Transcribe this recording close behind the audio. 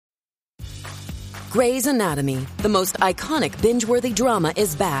Grey's Anatomy, the most iconic binge-worthy drama,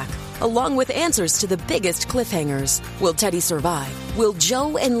 is back, along with answers to the biggest cliffhangers. Will Teddy survive? Will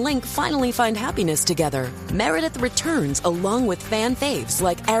Joe and Link finally find happiness together? Meredith returns along with fan faves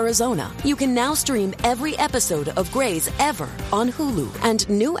like Arizona. You can now stream every episode of Grey's ever on Hulu, and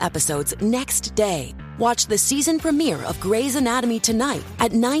new episodes next day. Watch the season premiere of Grey's Anatomy tonight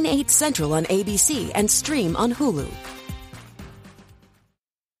at 9/8 Central on ABC and stream on Hulu.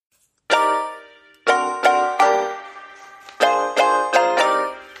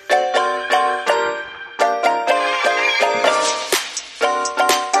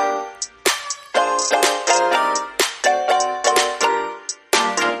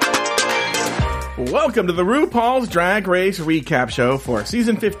 Welcome to the RuPaul's Drag Race recap show for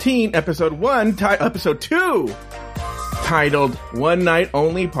season 15, episode 2, titled One Night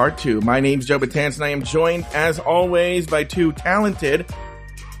Only Part 2. My name's Joe Batanz, and I am joined, as always, by two talented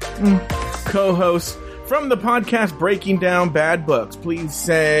co-hosts from the podcast Breaking Down Bad Books. Please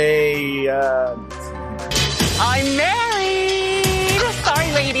say, I'm married!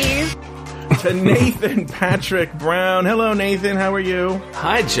 Sorry, ladies. To Nathan Patrick Brown. Hello, Nathan. How are you?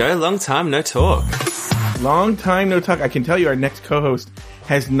 Hi, Joe. Long time no talk. Long time no talk. I can tell you our next co-host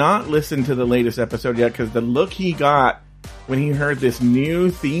has not listened to the latest episode yet because the look he got when he heard this new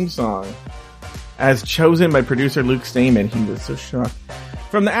theme song as chosen by producer Luke Stamen, he was so shocked.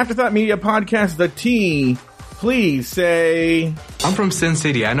 From the Afterthought Media podcast, The T, please say... I'm from Sin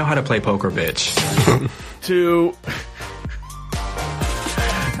City. I know how to play poker, bitch. To...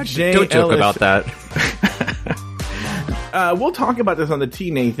 Jay Don't joke Ellis. about that. We'll talk about this on The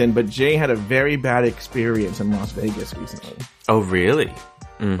T, Nathan, but Jay had a very bad experience in Las Vegas recently. Oh, really?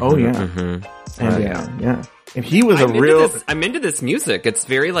 Mm-hmm, oh, yeah. Mm-hmm. And yeah. And he was I'm into this music. It's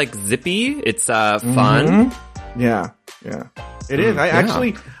very, like, zippy. It's, fun. Yeah. It is.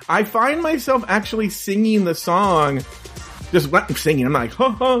 I find myself actually singing the song. Just I'm singing. I'm like,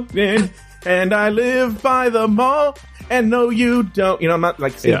 and I live by the mall, and no, you don't. You know, I'm not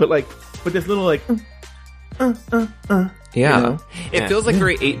like singing, but this little like, Yeah. You know? It feels like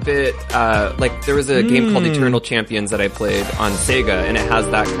very 8-bit, like there was a game called Eternal Champions that I played on Sega, and it has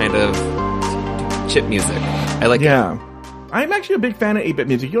that kind of chip music. I like it. Yeah. I'm actually a big fan of 8-bit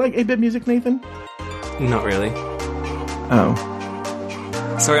music. You like 8-bit music, Nathan? Not really. Oh.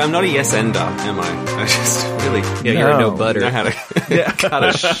 Sorry, I'm not a yes-ender, am I? I just really... Yeah, you're a no butter. Know how to cut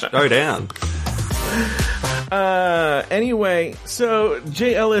a show down. Anyway, so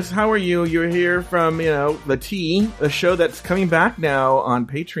Jay Ellis, how are you? You're here from, The T, a show that's coming back now on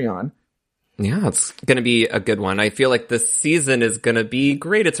Patreon. Yeah, it's gonna be a good one. I feel like this season is gonna be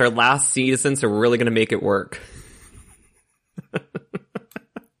great. It's our last season, so we're really gonna make it work.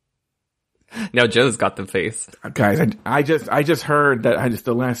 Now Joe's got the face. Guys, I just heard that it's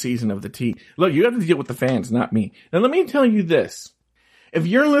the last season of The T. Look, you have to deal with the fans, not me. Now let me tell you this. If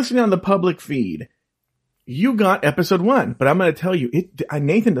you're listening on the public feed, you got episode 1, but I'm going to tell you,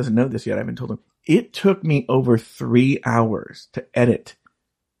 Nathan doesn't know this yet. I haven't told him. It took me over 3 hours to edit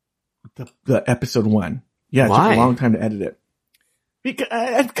the episode 1. Yeah, it took a long time to edit it. Because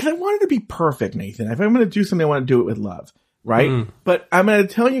I wanted to be perfect, Nathan. If I'm going to do something, I want to do it with love, right? But I'm going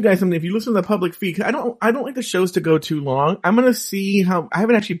to tell you guys something. If you listen to the public feed, 'cause I don't like the shows to go too long. I'm going to see how, I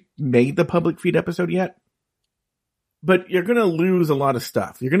haven't actually made the public feed episode yet. But you're going to lose a lot of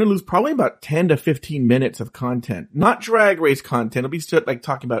stuff. You're going to lose probably about 10 to 15 minutes of content. Not Drag Race content. It'll be still like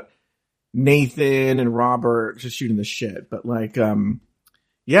talking about Nathan and Robert just shooting the shit. But like,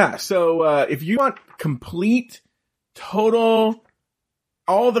 yeah. So, if you want complete, total,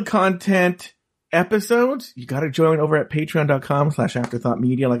 all the content episodes, you got to join over at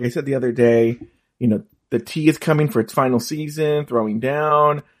patreon.com/afterthoughtmedia. Like I said the other day, The T is coming for its final season, Throwing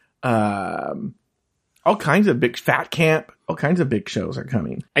Down, all kinds of big Fat Camp, all kinds of big shows are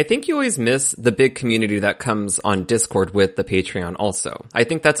coming. I think you always miss the big community that comes on Discord with the Patreon also. I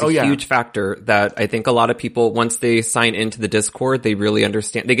think that's a huge factor that I think a lot of people, once they sign into the Discord, they really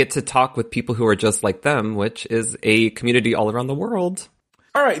understand. They get to talk with people who are just like them, which is a community all around the world.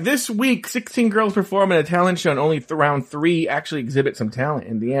 All right, this week, 16 girls perform in a talent show, and only round 3 actually exhibit some talent.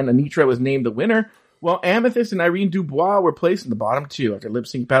 In the end, Anitra was named the winner, while Amethyst and Irene Dubois were placed in the bottom 2 after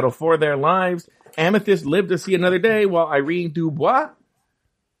lip-sync battle for their lives. Amethyst lived to see another day, while Irene Dubois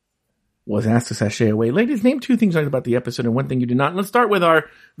was asked to sashay away. Ladies, name 2 things about the episode and 1 thing you did not. And let's start with our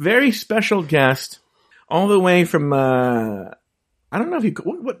very special guest, all the way from, I don't know if you,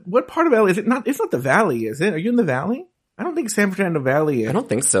 what part of LA is it? It's not the Valley, is it? Are you in the Valley? I don't think San Fernando Valley is. I don't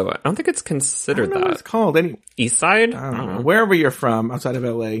think so. I don't think it's considered that. What it's called. East Side? I don't know. Wherever you're from outside of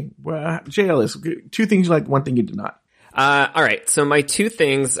LA. JLS, 2 things you like, 1 thing you did not. All right. So my two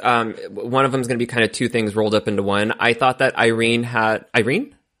things, one of them is going to be kind of two things rolled up into one. I thought that Eileen.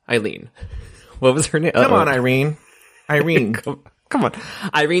 What was her name? Come on, Irene. Come on.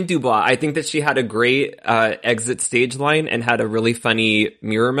 Irene Dubois. I think that she had a great exit stage line and had a really funny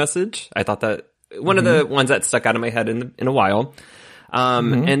mirror message. I thought that one of the ones that stuck out of my head in a while.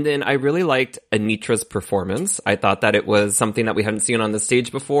 And then I really liked Anitra's performance. I thought that it was something that we hadn't seen on the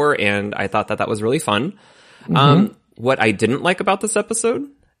stage before, and I thought that that was really fun. What I didn't like about this episode,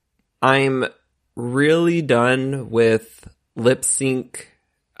 I'm really done with lip sync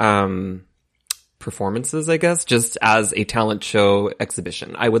performances, I guess, just as a talent show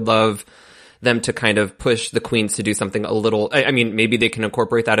exhibition. I would love them to kind of push the queens to do something a little, I mean, maybe they can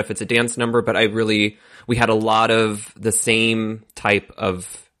incorporate that if it's a dance number, but we had a lot of the same type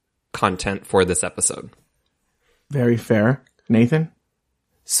of content for this episode. Very fair. Nathan?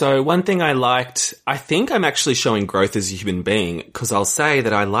 So one thing I liked, I think I'm actually showing growth as a human being, because I'll say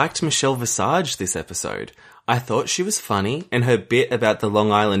that I liked Michelle Visage this episode. I thought she was funny, and her bit about the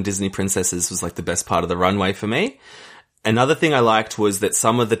Long Island Disney princesses was like the best part of the runway for me. Another thing I liked was that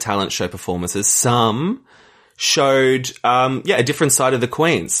some of the talent show performances, some showed, a different side of the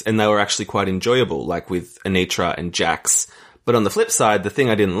queens, and they were actually quite enjoyable, like with Anitra and Jax. But on the flip side, the thing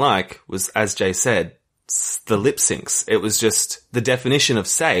I didn't like was, as Jay said, the lip syncs. It was just the definition of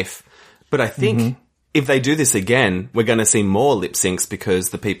safe. But I think if they do this again, we're going to see more lip syncs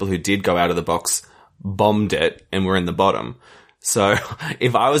because the people who did go out of the box bombed it and were in the bottom. So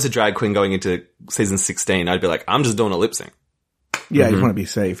if I was a drag queen going into season 16, I'd be like, I'm just doing a lip sync. Yeah, you just want to be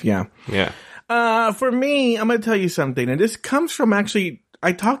safe. Yeah. Yeah. For me, I'm going to tell you something. And this comes from actually,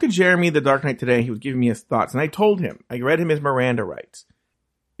 I talked to Jeremy the Dark Knight today. He was giving me his thoughts. And I told him, I read him his Miranda rights.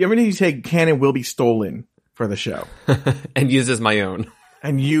 Everything you say can and will be stolen for the show. And used as my own.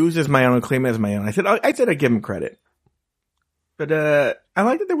 And used as my own and claim it as my own. I said I'd give him credit. But I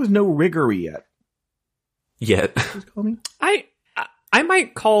like that there was no riggery yet. Yet. Just call me? I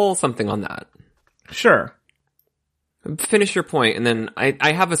might call something on that. Sure. Finish your point, and then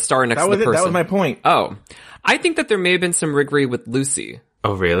I have a star next to the person. That was my point. Oh. I think that there may have been some riggery with Lucy.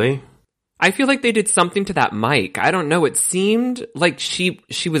 Oh, really? I feel like they did something to that mic. I don't know. It seemed like she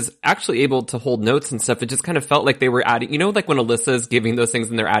was actually able to hold notes and stuff. It just kind of felt like they were adding, like when Alyssa is giving those things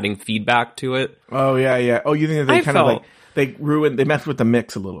and they're adding feedback to it. Oh, yeah. Oh, you think that they messed with the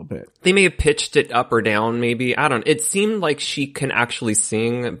mix a little bit. They may have pitched it up or down, maybe. I don't know. It seemed like she can actually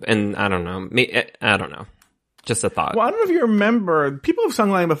sing, and I don't know. I don't know. Just a thought. Well, I don't know if you remember, people have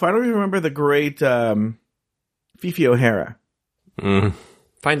sung live before. I don't even remember the great Fifi O'Hara.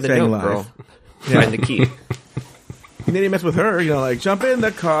 Find the note, live. Girl. Yeah. Find the key. And then he messed with her, like, jump in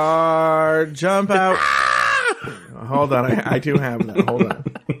the car, jump out. Hold on, I do have that. Hold on.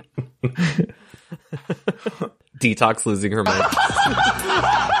 Detox losing her mind.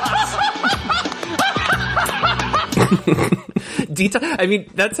 I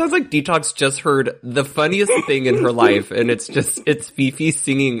mean, that sounds like Detox just heard the funniest thing in her life, and it's Fifi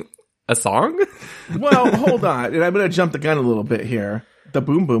singing a song? Well, hold on. And I'm going to jump the gun a little bit here. The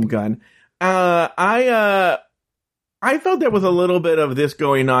boom boom gun. I felt there was a little bit of this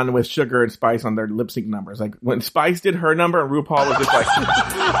going on with Sugar and Spice on their lip sync numbers. Like when Spice did her number and RuPaul was just like,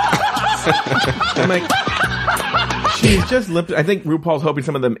 I'm like, she's just I think RuPaul's hoping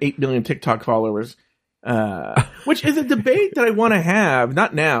some of them 8 million TikTok followers, which is a debate that I want to have.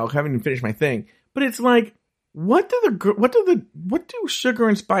 Not now, having finished my thing, but it's like, what do Sugar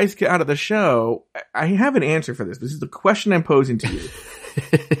and Spice get out of the show? I have an answer for this. This is the question I'm posing to you.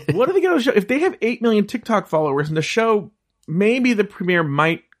 What do they get out of the show? If they have 8 million TikTok followers and the show, maybe the premiere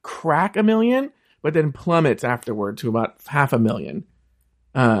might crack 1 million, but then plummets afterward to about 500,000.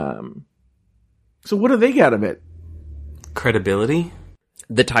 So what do they get out of it? Credibility?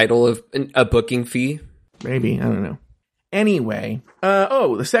 The title of a booking fee? Maybe. I don't know. Anyway.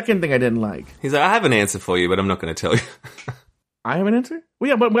 The second thing I didn't like. He's like, I have an answer for you, but I'm not going to tell you. I have an answer? Well,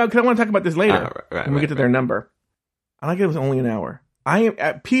 yeah, but I want to talk about this later. When we get to their number. I like it was only an hour.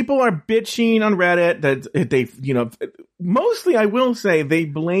 People are bitching on Reddit that they, mostly I will say they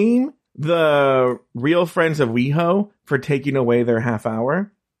blame the Real Friends of WeHo for taking away their half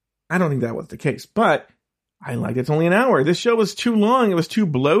hour. I don't think that was the case, but I like it's only an hour. This show was too long. It was too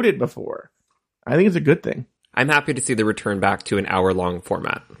bloated before. I think it's a good thing. I'm happy to see the return back to an hour-long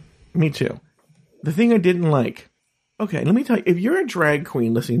format. Me too. The thing I didn't like. Okay, let me tell you. If you're a drag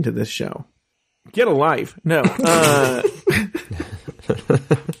queen listening to this show, get a life. No.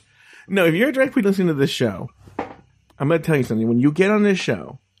 No, if you're a drag queen listening to this show, I'm going to tell you something. When you get on this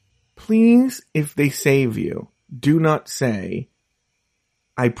show, please, if they save you, do not say,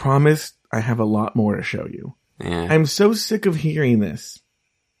 I promise I have a lot more to show you. Yeah. I'm so sick of hearing this.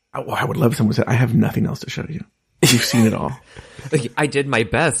 I would love someone to say, I have nothing else to show you. You've seen it all. I did my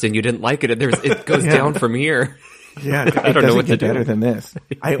best and you didn't like it. And it goes down from here. Yeah, it don't know what to get better do. than this.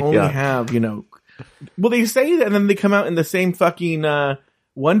 I only have, well, they say that and then they come out in the same fucking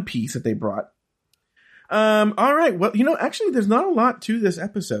One Piece that they brought. All right. Well, actually, there's not a lot to this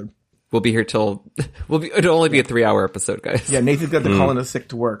episode. We'll be here till it'll only be a 3-hour episode, guys. Yeah, Nathan's got to call in a sick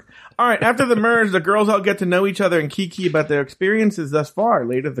to work. All right, after the merge, the girls all get to know each other and kiki about their experiences thus far.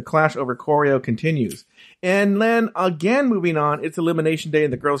 Later, the clash over choreo continues. And then, again, moving on, it's Elimination Day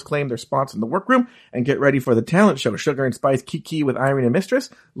and the girls claim their spots in the workroom and get ready for the talent show. Sugar and Spice kiki with Irene and Mistress.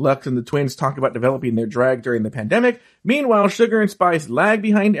 Lux and the twins talk about developing their drag during the pandemic. Meanwhile, Sugar and Spice lag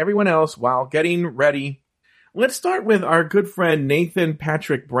behind everyone else while getting ready. Let's start with our good friend Nathan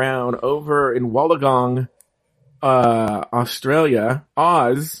Patrick Brown over in Wollongong, Australia,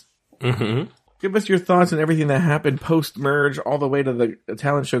 Oz. Mm-hmm. Give us your thoughts on everything that happened post-merge all the way to the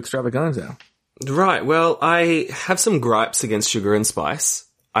talent show extravaganza. Right. Well, I have some gripes against Sugar and Spice.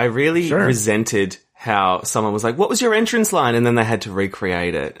 I really resented how someone was like, what was your entrance line? And then they had to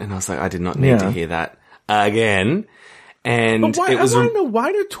recreate it. And I was like, I did not need to hear that again. And but why, I want to know,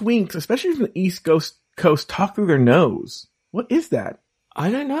 why do twinks, especially from the East Coast, talk through their nose? What is that? I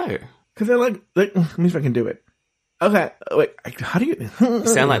don't know. Because they're like, let me see if I can do it. Okay, wait, how do you... You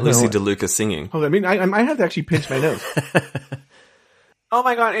sound like Lucy DeLuca singing. Hold on, I might have to actually pinch my nose. Oh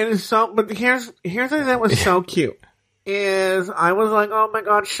my god, it is so... But here's the thing that was so cute. Is I was like, oh my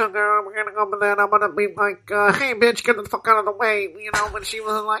god, Sugar, we're gonna go over there and I'm gonna be like, hey bitch, get the fuck out of the way. When she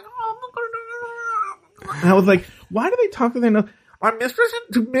was like, oh, and I was like, why do they talk to their nose? Our mistress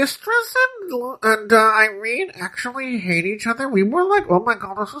and Irene actually hate each other. We were like, oh my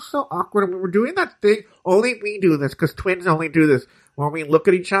god, this is so awkward. And we were doing that thing. Only we do this, because twins only do this. When we look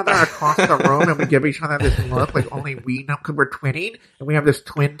at each other across the room and we give each other this look, like only we know because we're twinning, and we have this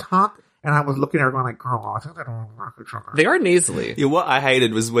twin talk. And I was looking at her going like, girl, I think they don't like each other. They are nasally. Yeah, what I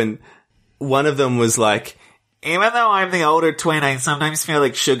hated was when one of them was like, even though I'm the older twin, I sometimes feel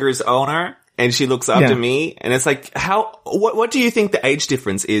like Sugar's owner. And she looks up to me, and it's like, what do you think the age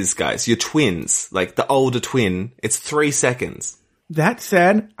difference is, guys? You're twins. Like, the older twin, it's 3 seconds. That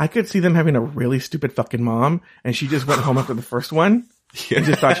said, I could see them having a really stupid fucking mom, and she just went home after the first one, and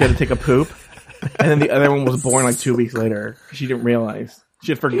just thought she had to take a poop, and then the other one was born like 2 weeks later. She didn't realize.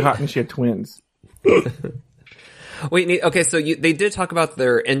 She had forgotten she had twins. Wait, okay, so they did talk about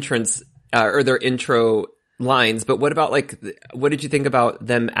their entrance, or their intro lines, but what about what did you think about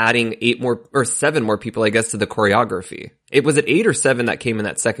them adding 7 more people, I guess, to the choreography? Was it 8 or 7 that came in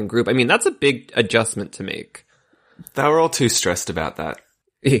that second group? I mean, that's a big adjustment to make. They were all too stressed about that.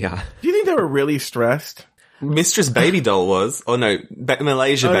 Yeah. Do you think they were really stressed? Mistress Baby Doll was. Oh no,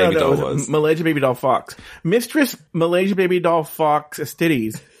 Malaysia Baby Doll was. Malaysia Baby Doll Fox. Mistress Malaysia Baby Doll Fox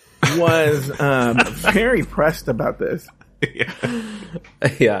Astides was very pressed about this.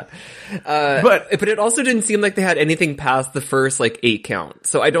 Yeah. But it also didn't seem like they had anything past the first 8 count.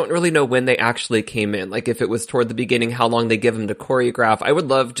 So I don't really know when they actually came in. Like if it was toward the beginning, how long they give them to choreograph. I would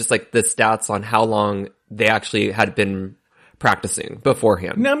love just the stats on how long they actually had been practicing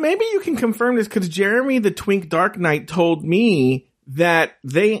beforehand. Now maybe you can confirm this, because Jeremy the Twink Dark Knight told me that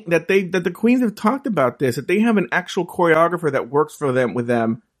the queens have talked about this, that they have an actual choreographer that works for them with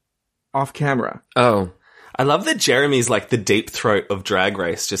them off camera. Oh. I love that Jeremy's like the deep throat of Drag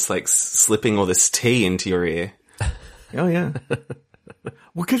Race, just slipping all this tea into your ear. Oh yeah.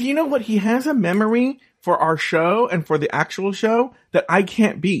 Well, because you know what? He has a memory for our show and for the actual show that I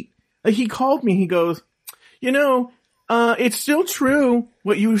can't beat. Like he called me, he goes, it's still true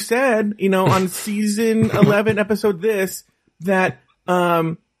what you said, on season 11 episode that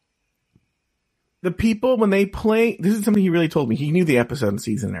the people, when they play, this is something he really told me. He knew the episode and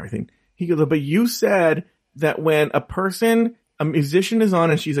season and everything. He goes, but you said that when a musician is on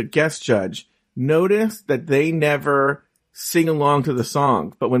and she's a guest judge, notice that they never sing along to the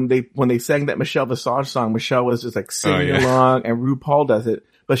song. But when they sang that Michelle Visage song, Michelle was just singing along, and RuPaul does it.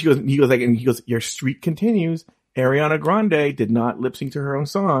 But he goes, your streak continues. Ariana Grande did not lip sync to her own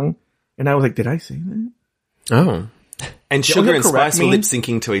song. And I was like, did I say that? Oh. And Sugar and Spice were lip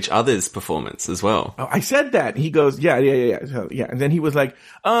syncing to each other's performance as well. Oh, I said that. He goes, yeah. So, yeah. And then he was like,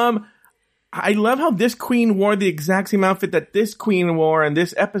 I love how this queen wore the exact same outfit that this queen wore in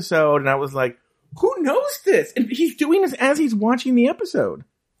this episode. And I was like, who knows this? And he's doing this as he's watching the episode.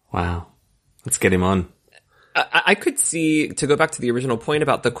 Wow. Let's get him on. I could see, to go back to the original point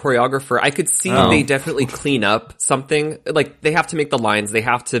about the choreographer, I could see they definitely clean up something. They have to make the lines, they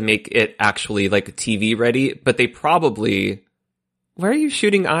have to make it actually TV ready, but they probably... Why are you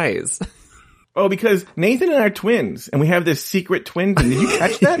shooting eyes? Oh, because Nathan and I are twins, and we have this secret twin thing. Did you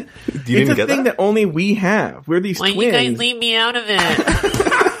catch that? It's a thing that only we have. We're these twins. Why you guys leave me out of it?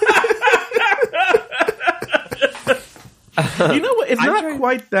 You know what? It's not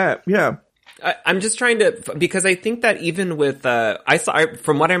quite that. Yeah. I'm just trying to, because I think that even with,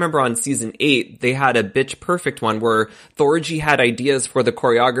 from what I remember on season 8, they had a Bitch Perfect one where Thorgy had ideas for the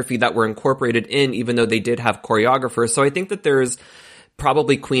choreography that were incorporated in, even though they did have choreographers. So I think that there's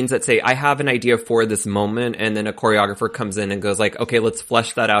probably queens that say, I have an idea for this moment, and then a choreographer comes in and goes like, okay, let's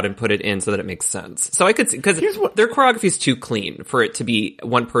flesh that out and put it in so that it makes sense. So I could see, because their choreography is too clean for it to be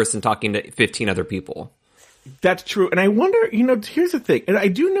one person talking to 15 other people. That's true. And I wonder, here's the thing. And I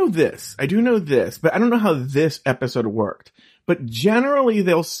do know this, but I don't know how this episode worked. But generally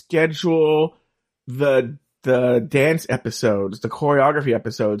they'll schedule the dance episodes, the choreography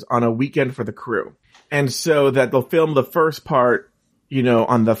episodes on a weekend for the crew. And so that they'll film the first part,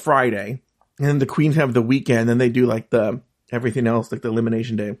 on the Friday, and then the queens have the weekend, and they do like everything else, like the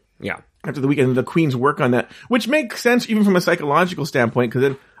elimination day. Yeah. After the weekend, the queens work on that, which makes sense even from a psychological standpoint, because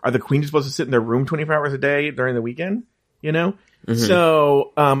then are the queens supposed to sit in their room 24 hours a day during the weekend? Mm-hmm.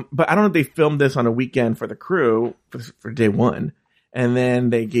 So, but I don't know if they filmed this on a weekend for the crew for day one, and then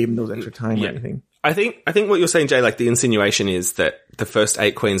they gave them those extra time or anything. I think what you're saying, Jay, like the insinuation is that the first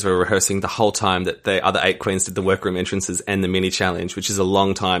 8 queens were rehearsing the whole time that the other 8 queens did the workroom entrances and the mini challenge, which is a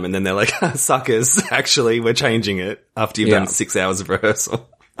long time. And then they're like, suckers, actually, we're changing it after you've done 6 hours of rehearsal.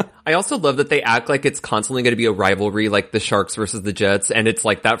 I also love that they act like it's constantly going to be a rivalry, like the Sharks versus the Jets. And it's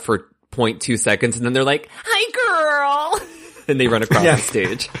like that for 0.2 seconds. And then they're like, hi, girl. And they run across the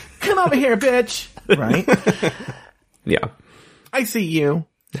stage. Come over here, bitch. Right? Yeah. I see you.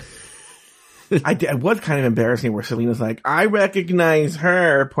 It was kind of embarrassing where Selena's like, I recognize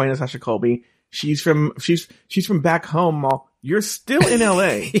her, pointing at Sasha Colby. She's from back home. You're still in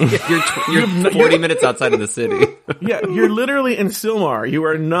LA. You're 40 minutes outside of the city. Yeah, you're literally in Sylmar. You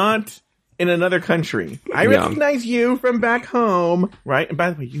are not in another country. I recognize you from back home. Right? And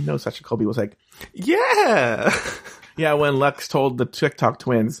by the way, Sasha Colby was like, yeah. Yeah, when Lux told the TikTok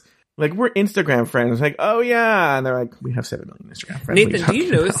twins, like, we're Instagram friends. Like, oh yeah. And they're like, we have 7 million Instagram friends. Nathan, do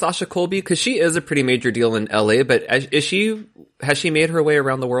you know Sasha Colby? Because she is a pretty major deal in LA, but has she made her way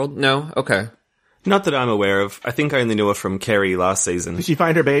around the world? No? Okay. Not that I'm aware of. I think I only knew her from Carrie last season. Did she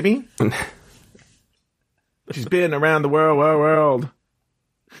find her baby? She's been around the world.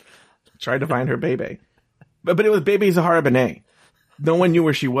 Tried to find her baby. But it was baby Zahara Benet. No one knew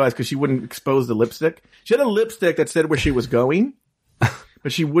where she was because she wouldn't expose the lipstick. She had a lipstick that said where she was going.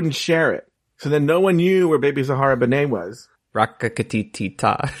 But she wouldn't share it. So then no one knew where baby Zahara Benet was.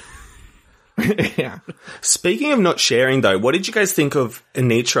 Rakakatitita. Yeah. Speaking of not sharing, though, what did you guys think of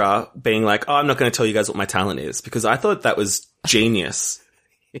Anitra being like, I'm not going to tell you guys what my talent is? Because I thought that was genius.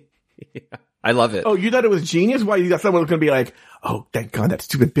 I love it. Oh, you thought it was genius? Why? You thought someone was going to be like, oh, thank God, that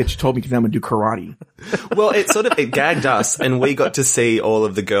stupid bitch told me because I'm going to do karate. Well, it gagged us, and we got to see all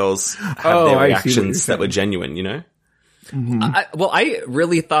of the girls have their reactions that were genuine, Mm-hmm. I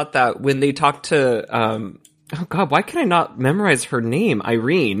really thought that when they talked to, oh God, why can I not memorize her name?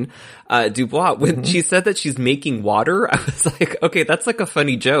 Irene, Dubois, when she said that she's making water, I was like, okay, that's like a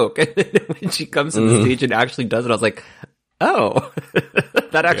funny joke. And then when she comes to the stage and actually does it, I was like, oh,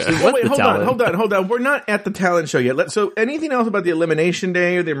 that actually was the talent. Hold on. We're not at the talent show yet. So anything else about the elimination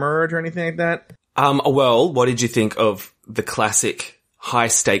day or the merge or anything like that? Well, what did you think of the classic high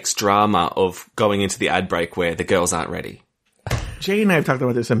stakes drama of going into the ad break where the girls aren't ready? Jay and I have talked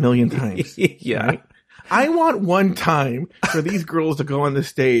about this a million times. Yeah. Right? I want one time for these girls to go on the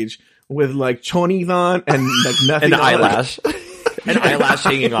stage with like chonies on and like nothing An eyelash. An eyelash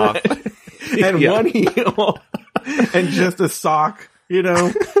hanging off. And one heel and just a sock,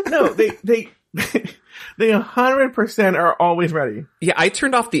 No, they 100% are always ready. Yeah, I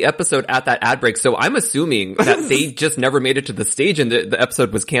turned off the episode at that ad break, so I'm assuming that they just never made it to the stage and the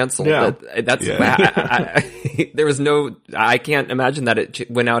episode was canceled. Yeah. There was I can't imagine that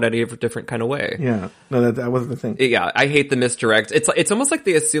it went out any different kind of way. Yeah, no, that wasn't the thing. Yeah, I hate the misdirect. It's almost like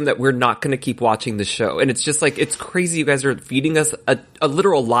they assume that we're not going to keep watching the show, and it's just like, it's crazy you guys are feeding us a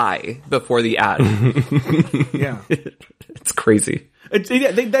literal lie before the ad. Yeah. It's crazy.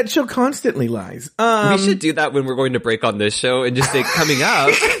 That show constantly lies. We should do that when we're going to break on this show and just say coming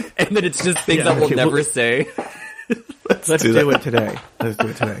up, and then it's just things that we'll never say. Let's do it today.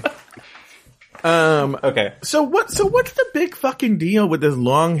 Okay. So what's the big fucking deal with this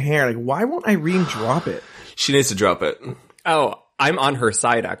long hair? Like, why won't Irene drop it? She needs to drop it. Oh, I'm on her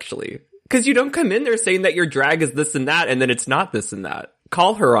side, actually. Because you don't come in there saying that your drag is this and that, and then it's not this and that.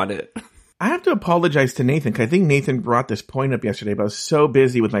 Call her on it. I have to apologize to Nathan, because I think Nathan brought this point up yesterday, but I was so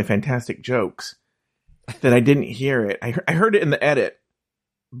busy with my fantastic jokes that I didn't hear it. I heard it in the edit,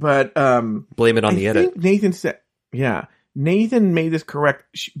 but blame it on the edit. Nathan said, yeah, Nathan made this correct.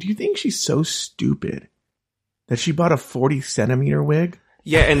 Do you think she's so stupid that she bought a 40 centimeter wig?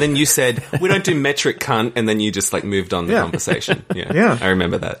 Yeah, and then you said, we don't do metric, cunt, and then you just like moved on the conversation. Yeah, I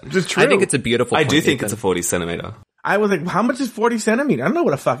remember that. It's true. I think it's a beautiful I point, do think Nathan. it's a 40 centimeter. I was like, how much is 40 centimeter? I don't know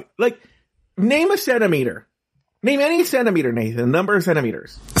what a fuck, like, name a centimeter. Name any centimeter, Nathan. Number of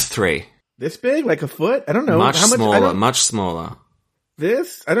centimeters. 3. This big? Like a foot? I don't know. Much How much? smaller, much smaller.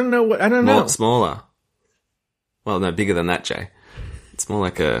 This? I don't know what, I don't know. More smaller. Well, no, bigger than that, Jay. It's more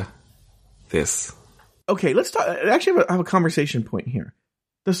like this. Okay, let's talk. Actually, I have a conversation point here.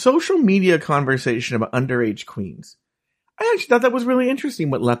 The social media conversation about underage queens. I actually thought that was really interesting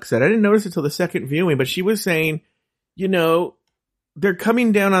what Lux said. I didn't notice it till the second viewing, but she was saying, you know, they're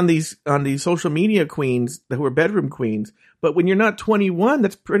coming down on these social media queens who are bedroom queens. But when you're not 21,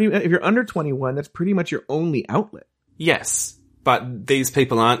 if you're under 21, that's pretty much your only outlet. Yes, but these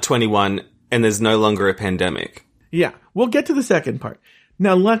people aren't 21 and there's no longer a pandemic. Yeah, we'll get to the second part.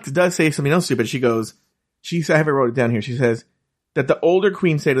 Now, Lux does say something else stupid. I haven't wrote it down here. She says that the older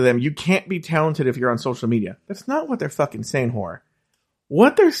queens say to them, you can't be talented if you're on social media. That's not what they're fucking saying, whore.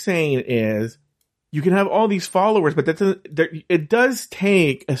 What they're saying is, you can have all these followers, but it does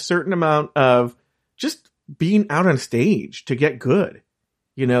take a certain amount of just being out on stage to get good.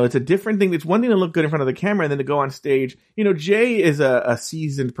 You know, it's a different thing. It's one thing to look good in front of the camera and then to go on stage. You know, Jay is a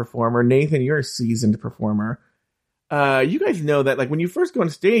seasoned performer. Nathan, you're a seasoned performer. You guys know that, like, when you first go on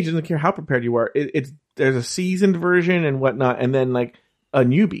stage, it doesn't care how prepared you are. There's a seasoned version and whatnot, and then like a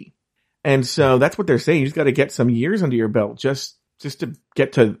newbie. And so that's what they're saying. You just got to get some years under your belt just to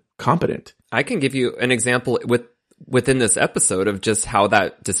get to competent. I can give you an example within this episode of just how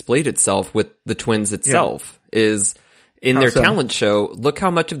that displayed itself with the twins itself is in their talent show. Look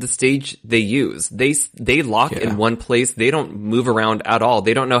how much of the stage they use. They lock in one place. They don't move around at all.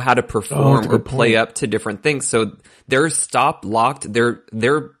 They don't know how to perform or play up to different things. So they're locked.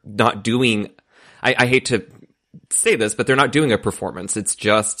 They're not doing, I hate to say this, but they're not doing a performance. It's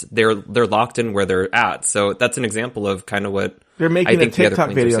just they're locked in where they're at. So that's an example of kind of what they're making a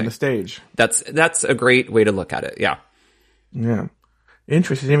TikTok video on the stage. That's a great way to look at it. Yeah. Yeah.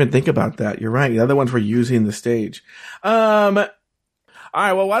 Interesting. I didn't even think about that. You're right. The other ones were using the stage. All right.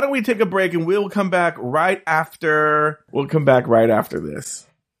 Well, why don't we take a break and we'll come back right after this.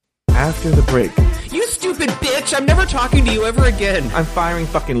 After the break. You stupid bitch! I'm never talking to you ever again. I'm firing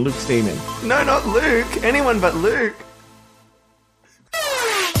fucking Luke Stamen. No, not Luke. Anyone but Luke.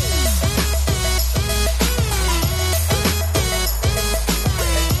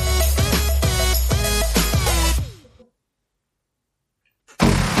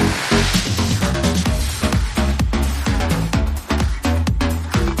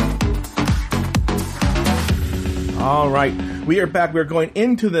 All right. We are back. We're going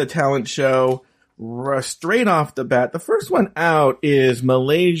into the talent show straight off the bat. The first one out is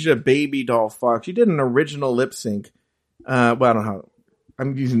Malaysia Baby Doll Fox. She did an original lip sync. Well, I don't know how.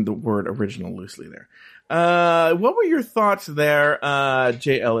 I'm using the word original loosely there. What were your thoughts there,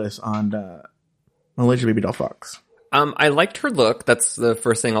 Jay Ellis, on Malaysia Baby Doll Fox? I liked her look. That's the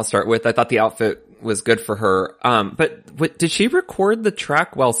first thing I'll start with. I thought the outfit was good for her. But did she record the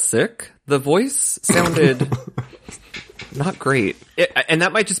track while sick? The voice sounded not great. And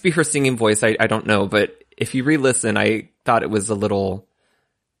that might just be her singing voice. I don't know. But if you re-listen, I thought it was a little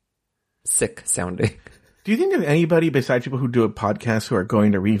sick sounding. Do you think there's anybody besides people who do a podcast who are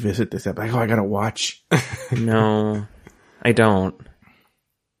going to revisit this episode? Like, I gotta watch. No, I don't.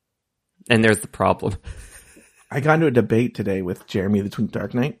 And there's the problem. I got into a debate today with Jeremy the Twin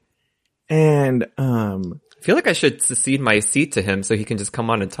Dark Knight. And, I feel like I should secede my seat to him so he can just come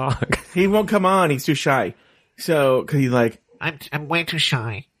on and talk. He won't come on. He's too shy. So, cause he's like, I'm way too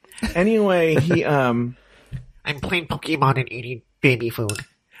shy. Anyway, he, I'm playing Pokemon and eating baby food.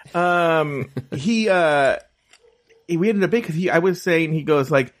 we had a debate because I was saying, he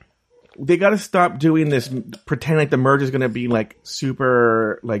goes like, they gotta stop doing this, pretend like the merge is gonna be like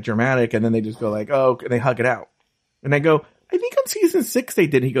super like dramatic, and then they just go like, oh, and they hug it out. And I go, I think on season 6 they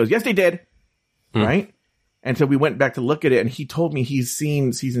did. He goes, yes, they did. Right? And so we went back to look at it, and he told me he's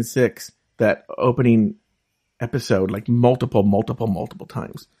seen season 6, that opening episode, like multiple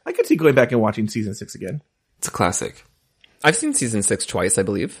times. I could see going back and watching season 6 again. It's a classic. I've seen season 6 twice, I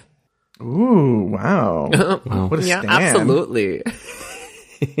believe. Ooh, wow. Wow. What a yeah, stan. absolutely.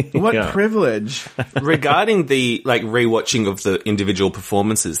 What privilege. Regarding the rewatching of the individual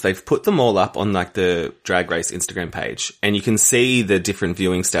performances, they've put them all up on the Drag Race Instagram page, and you can see the different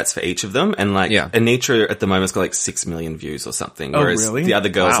viewing stats for each of them. And Anitra at the moment's got 6 million views or something, whereas the other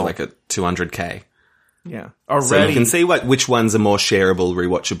girls are at 200K. Yeah. Already, so you can see which ones are more shareable,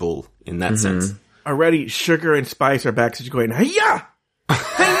 rewatchable in that sense. Already, Sugar and Spice are backstage going, "Hey-ya!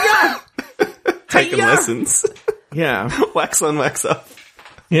 Hey-ya!" Taking lessons. Yeah. Wax on, wax off.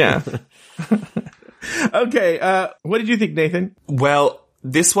 Yeah. Okay, what did you think, Nathan? Well,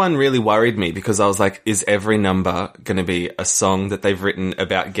 this one really worried me because I was like, is every number going to be a song that they've written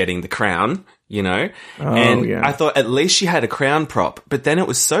about getting the crown, I thought at least she had a crown prop, but then it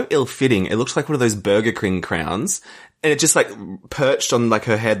was so ill-fitting. It looked like one of those Burger King crowns, and it just perched on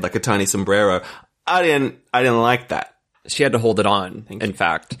her head like a tiny sombrero. I didn't like that. She had to hold it on, in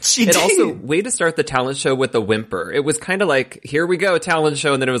fact. She did. Also, way to start the talent show with a whimper. It was kind of like, here we go, talent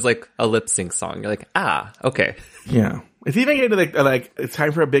show, and then it was like a lip sync song. You're like, okay. Yeah. It's even getting to it's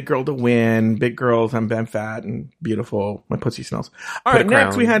time for a big girl to win. Big girls, I'm fat and beautiful. My pussy smells. All right,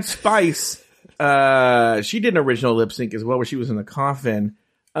 next we had Spice. She did an original lip sync as well, where she was in the coffin.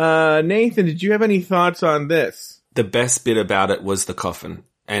 Nathan, did you have any thoughts on this? The best bit about it was the coffin.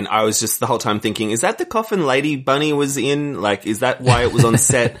 And I was just the whole time thinking, is that the coffin Lady Bunny was in? Is that why it was on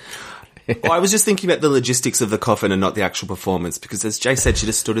set? Well, I was just thinking about the logistics of the coffin and not the actual performance, because as Jay said, she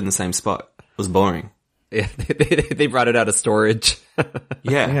just stood in the same spot. It was boring. Yeah, they brought it out of storage.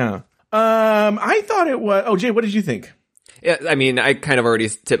 Yeah. I thought it was... Oh, Jay, what did you think? Yeah, I mean, I kind of already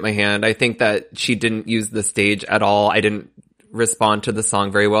tipped my hand. I think that she didn't use the stage at all. I didn't respond to the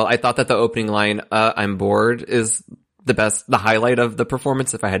song very well. I thought that the opening line, I'm bored, is the highlight of the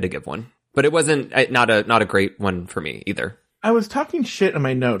performance if I had to give one. But it wasn't, not a great one for me either. I was talking shit in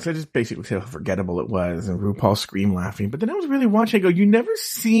my notes. I just basically said how forgettable it was and RuPaul scream laughing. But then I was really watching, I go, you never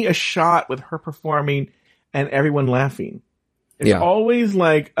see a shot with her performing and everyone laughing. It's always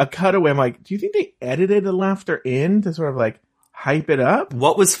like a cutaway. I'm like, do you think they edited the laughter in to sort of hype it up?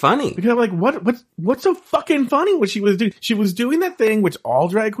 What was funny? Because I'm like, what's so fucking funny what she was doing? She was doing that thing which all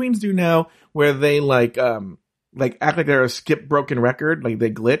drag queens do now, where they act like they're a skip broken record, like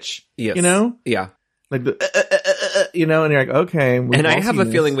they glitch. Yes. Yeah. Like the, and you're like, okay. And I have a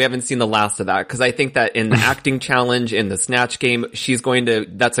feeling we haven't seen the last of that, because I think that in the acting challenge, in the Snatch game,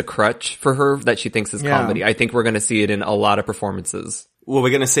 that's a crutch for her that she thinks is comedy. I think we're going to see it in a lot of performances. Well,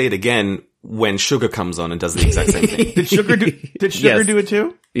 we're going to see it again when Sugar comes on and does the exact same thing. Did Sugar do it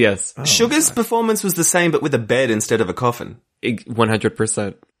too? Yes. Oh, Sugar's performance was the same, but with a bed instead of a coffin.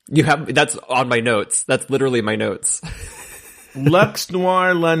 100%. That's on my notes. That's literally my notes. Lux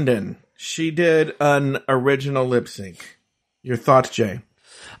Noir London. She did an original lip sync. Your thoughts, Jay?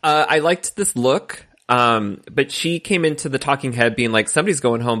 I liked this look, but she came into the talking head being like, somebody's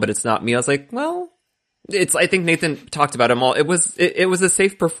going home, but it's not me. I was like, well, I think Nathan talked about them all. It was a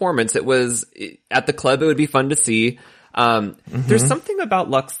safe performance. It was at the club. It would be fun to see. There's something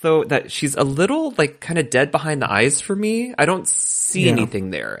about Lux though that she's a little kind of dead behind the eyes for me. I don't see anything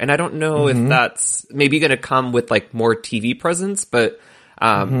there, and I don't know if that's maybe going to come with more TV presence, but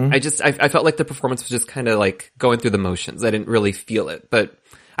I felt like the performance was just kind of going through the motions. I didn't really feel it, but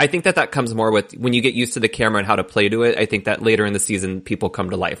I think that comes more with when you get used to the camera and how to play to it. I think that later in the season, people come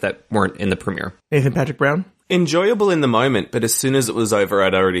to life that weren't in the premiere. Nathan Patrick Brown? Enjoyable in the moment, but as soon as it was over,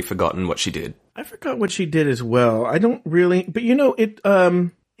 I'd already forgotten what she did. I forgot what she did as well. I don't really, but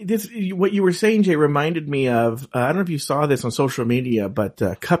what you were saying, Jay, reminded me of, I don't know if you saw this on social media, but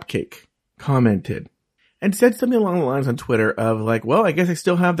Cupcake commented and said something along the lines on Twitter of well, I guess I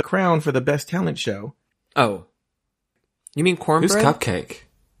still have the crown for the best talent show. Oh. You mean Cornbread? Who's Cupcake?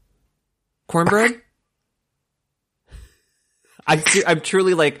 Cornbread? I'm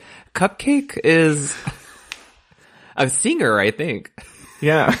truly Cupcake is a singer, I think.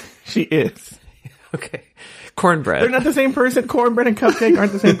 Yeah, she is. Okay. Cornbread. They're not the same person. Cornbread and Cupcake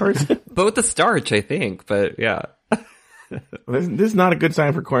aren't the same person. Both the starch, I think, but yeah. This is not a good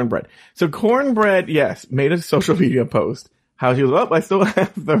sign for Cornbread. So Cornbread, yes, made a social media post. How she was, I still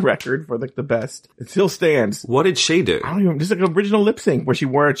have the record for the best. It still stands. What did she do? I don't even, just an original lip sync where she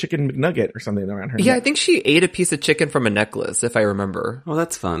wore a chicken McNugget or something around her neck. I think she ate a piece of chicken from a necklace, if I remember. Oh,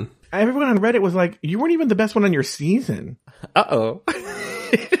 that's fun. Everyone on Reddit was like, you weren't even the best one on your season. Uh-oh.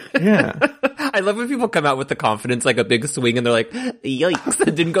 Yeah. I love when people come out with the confidence, a big swing, and they're like, yikes,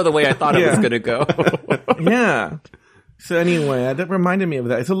 it didn't go the way I thought it was going to go. Yeah. So anyway, that reminded me of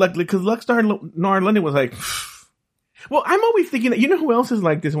that. So because Lux Noir London was like, well, I'm always thinking that, you know who else is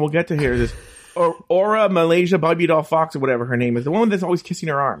like this, and we'll get to here, is this Aura Malaysia Bobby Doll Fox or whatever her name is, the one that's always kissing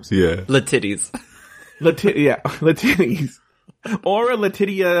her arms. Yeah. Latitties. Latitties. Or a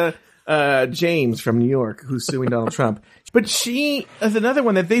Letitia James from New York who's suing Donald Trump. But she is another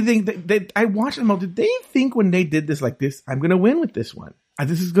one that they think that I watched them all. Did they think when they did this like this, I'm going to win with this one?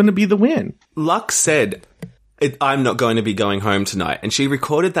 This is going to be the win. Lux said, I'm not going to be going home tonight. And she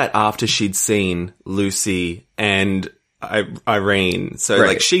recorded that after she'd seen Lucy and Irene. So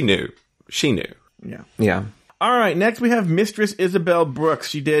like she knew. Yeah. Yeah. All right. Next we have Mistress Isabel Brooks.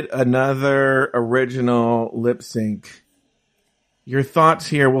 She did another original lip sync. Your thoughts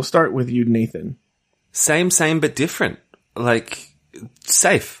here. We'll start with you, Nathan. Same, but different. Like,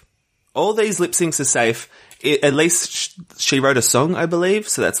 safe. All these lip syncs are safe. At least she wrote a song, I believe.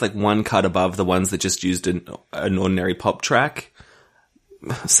 So that's like one cut above the ones that just used an ordinary pop track.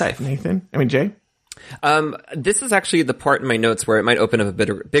 Safe. Nathan? Jay? This is actually the part in my notes where it might open up a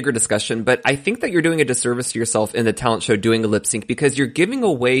bigger discussion, but I think that you're doing a disservice to yourself in the talent show doing a lip sync because you're giving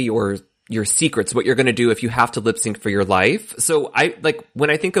away your secrets, what you're going to do if you have to lip sync for your life. So when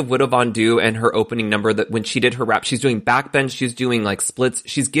I think of Widow Von Du and her opening number, that when she did her rap, she's doing backbend, she's doing like splits,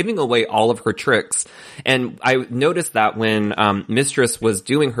 she's giving away all of her tricks. And I noticed that when Mistress was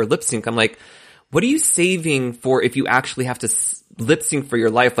doing her lip sync, I'm like, what are you saving for if you actually have to lip sync for your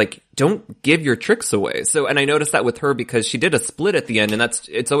life? Like, don't give your tricks away. So, and I noticed that with her because she did a split at the end, and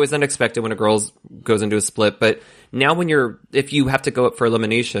it's always unexpected when a girl goes into a split. But now if you have to go up for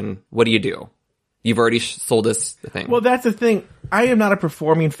elimination, what do? You've already sold us the thing. Well, that's the thing. I am not a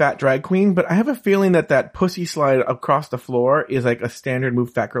performing fat drag queen, but I have a feeling that pussy slide across the floor is like a standard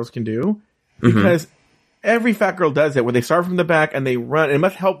move fat girls can do because every fat girl does it where they start from the back and they run. It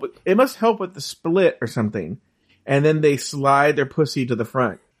must help with the split or something. And then they slide their pussy to the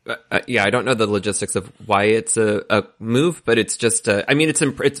front. Yeah, I don't know the logistics of why it's a move, but it's just,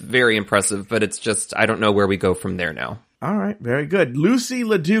 it's very impressive, but it's just, I don't know where we go from there now. All right. Very good. Lucy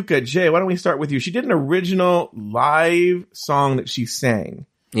LaDuca. Jay, why don't we start with you? She did an original live song that she sang.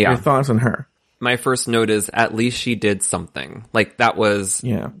 Yeah. Your thoughts on her? My first note is at least she did something. Like that was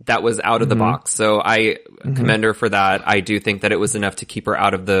out of the box. So I commend her for that. I do think that it was enough to keep her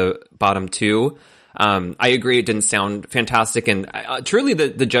out of the bottom two. I agree it didn't sound fantastic, and truly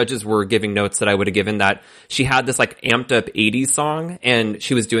the judges were giving notes that I would have given that she had this like amped up 80s song and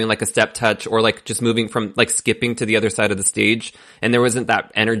she was doing like a step touch or like just moving from like skipping to the other side of the stage, and there wasn't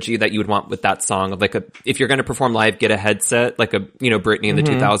that energy that you would want with that song of like if you're going to perform live, get a headset like Britney in the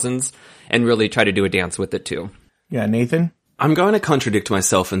 2000s and really try to do a dance with it too. Yeah, Nathan? I'm going to contradict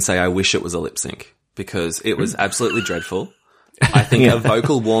myself and say I wish it was a lip sync because it was absolutely dreadful. I think a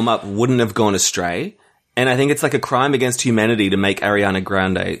vocal warm-up wouldn't have gone astray. And I think it's like a crime against humanity to make Ariana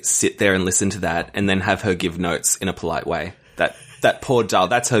Grande sit there and listen to that and then have her give notes in a polite way. That poor doll,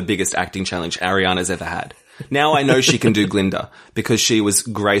 that's her biggest acting challenge Ariana's ever had. Now I know she can do Glinda because she was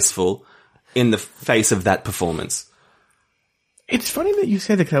graceful in the face of that performance. It's funny that you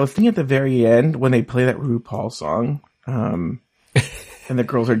said that because I was thinking at the very end when they play that RuPaul song, and the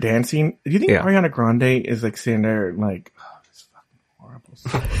girls are dancing. Do you think Ariana Grande is like sitting there like...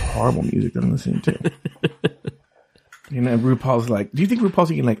 horrible music that I'm listening to. RuPaul's like, do you think RuPaul's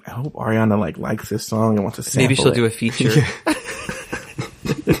thinking like, I hope Ariana likes this song and wants to sample Maybe she'll it. do a feature.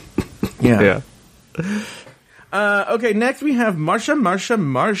 Yeah. Okay, next we have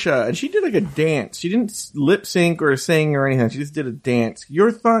Marsha, and she did like a dance. She didn't lip sync or sing or anything. She just did a dance.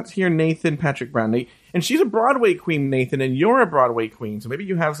 Your thoughts here, Nathan Patrick Brown. And she's a Broadway queen, Nathan, and you're a Broadway queen, so maybe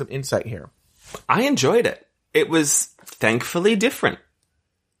you have some insight here. I enjoyed it. It was thankfully different.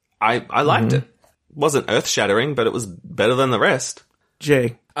 I liked it. Wasn't earth-shattering, but it was better than the rest.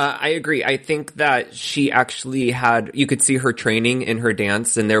 Jay? I agree. I think that she actually you could see her training in her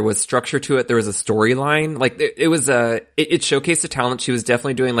dance, and there was structure to it. There was a storyline. Like, it showcased the talent. She was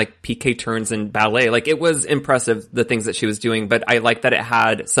definitely doing, like, PK turns and ballet. Like, it was impressive, the things that she was doing, but I like that it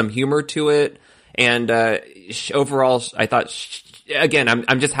had some humor to it. And overall, I thought... Again,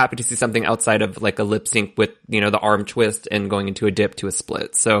 I'm just happy to see something outside of like a lip sync with, the arm twist and going into a dip to a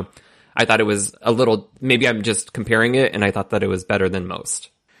split. So I thought it was a little, maybe I'm just comparing it, and I thought that it was better than most.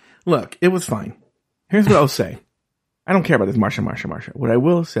 Look, it was fine. Here's what I'll say. I don't care about this Marsha. What I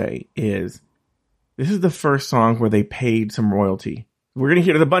will say is this is the first song where they paid some royalty. We're going to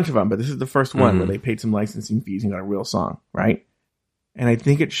hear there's a bunch of them, but this is the first one where they paid some licensing fees and got a real song, right? And I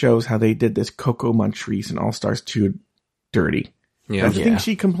think it shows how they did this Coco Montrese and All Stars 2 dirty. Yeah. That's the thing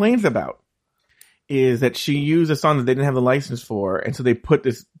she complains about is that she used a song that they didn't have the license for, and so they put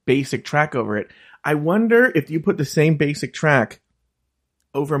this basic track over it. I wonder if you put the same basic track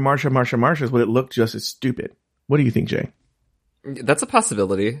over Marsha's, would it look just as stupid? What do you think, Jay? That's a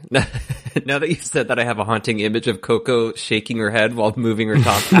possibility. Now that you said that, I have a haunting image of Coco shaking her head while moving her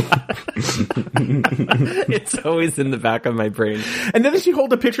top hat. It's always in the back of my brain. And doesn't she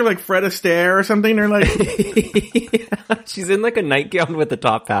hold a picture of like Fred Astaire or something? Or like, yeah, she's in like a nightgown with a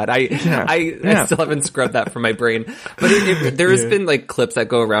top hat. I still haven't scrubbed that from my brain. But there's been like clips that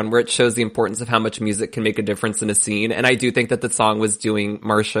go around where it shows the importance of how much music can make a difference in a scene. And I do think that the song was doing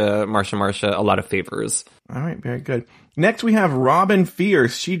Marsha a lot of favors. All right, very good. Next, we have Robin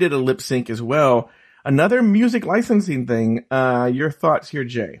Fierce. She did a lip sync as well. Another music licensing thing. Your thoughts here,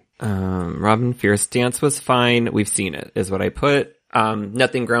 Jay? Robin Fierce dance was fine. We've seen it, is what I put.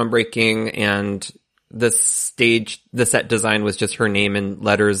 Nothing groundbreaking, and the set design was just her name and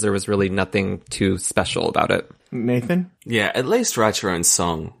letters. There was really nothing too special about it. Nathan? Yeah, at least write your own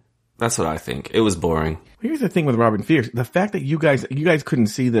song. That's what I think. It was boring. Here's the thing with Robin Fierce. The fact that you guys couldn't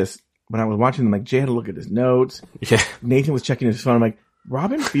see this when I was watching them, like Jay had to look at his notes. Yeah. Nathan was checking his phone. I'm like,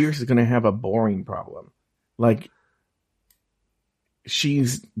 Robin Fierce is going to have a boring problem. Like,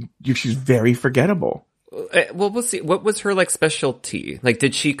 she's very forgettable. Well, we'll see. What was her like specialty? Like,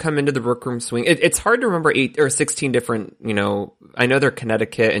 did she come into the workroom swing? It's hard to remember 8 or 16 different, I know they're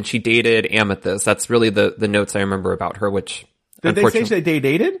Connecticut, and she dated Amethyst. That's really the notes I remember about her, which Did they say they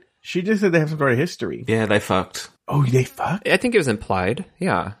dated? She just said they have some sort of history. Yeah, they fucked. Oh, they fucked? I think it was implied.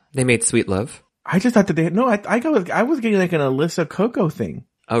 Yeah. They made sweet love. I just thought that they had, no, I was getting like an Alyssa Coco thing.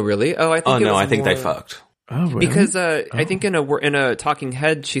 Oh, really? Oh, I think they fucked. Oh, really? Because I think in a talking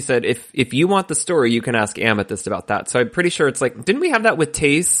head, she said, if you want the story, you can ask Amethyst about that. So I'm pretty sure it's like, didn't we have that with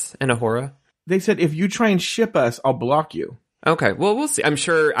Tace and Ahura? They said, if you try and ship us, I'll block you. Okay, well, we'll see.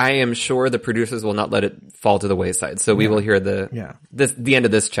 I am sure the producers will not let it fall to the wayside. So we will hear the end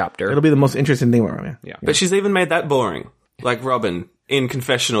of this chapter. It'll be the most interesting thing around. Yeah. But she's even made that boring. Like Robin in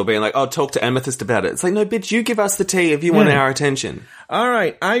confessional being like, "Oh, talk to Amethyst about it." It's like, no, bitch, you give us the tea if you want our attention. All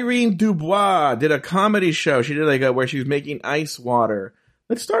right. Irene Dubois did a comedy show. She did like where she was making ice water.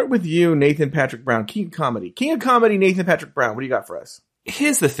 Let's start with you, Nathan Patrick Brown. King of comedy, Nathan Patrick Brown. What do you got for us?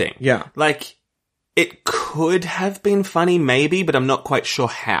 Here's the thing. Yeah. Like, it could have been funny maybe, but I'm not quite sure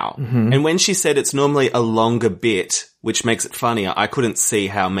how. Mm-hmm. And when she said it's normally a longer bit, which makes it funnier, I couldn't see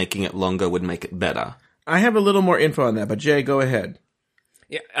how making it longer would make it better. I have a little more info on that, but Jay, go ahead.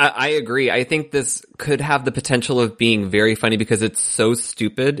 Yeah, I agree. I think this could have the potential of being very funny because it's so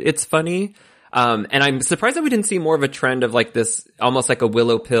stupid. It's funny. And I'm surprised that we didn't see more of a trend of like this, almost like a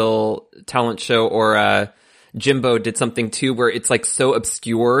Willow Pill talent show, or Jimbo did something too where it's like so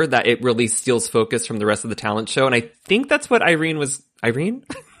obscure that it really steals focus from the rest of the talent show. And I think that's what Irene was going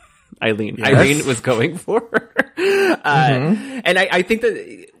for. And I think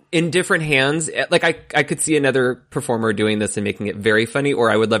that in different hands, like I could see another performer doing this and making it very funny, or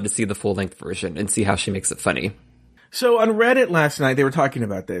I would love to see the full length version and see how she makes it funny. So on Reddit last night, they were talking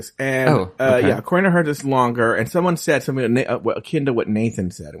about this, and according to her, this longer, and someone said something akin to what Nathan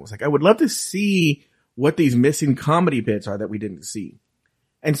said. It was like, I would love to see what these missing comedy bits are that we didn't see.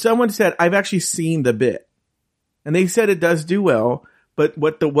 And someone said, I've actually seen the bit, and they said it does do well, but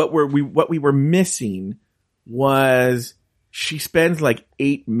what we were missing was she spends like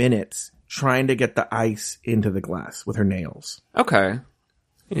 8 minutes trying to get the ice into the glass with her nails. Okay.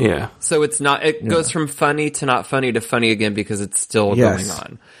 Yeah. So it's not, it goes from funny to not funny to funny again because it's still going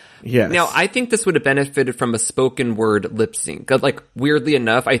on. Yes. Now, I think this would have benefited from a spoken word lip sync. Like, weirdly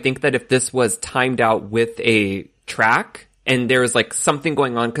enough, I think that if this was timed out with a track and there was like something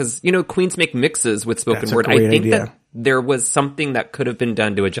going on, because, queens make mixes with spoken word. I think that there was something that could have been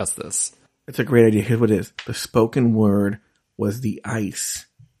done to adjust this. It's a great idea. Here's what it is. The spoken word was the ice.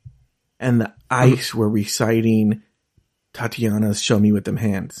 And the ice were reciting Tatiana's "Show Me With Them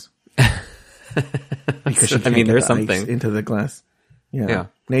Hands." Because she can't get there's the something ice into the glass. Yeah.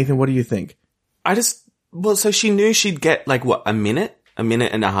 Nathan, what do you think? So she knew she'd get like what, a minute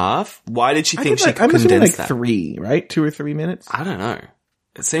and a half? Why did she think she could I'm condense that? 3, right? 2 or 3 minutes? I don't know.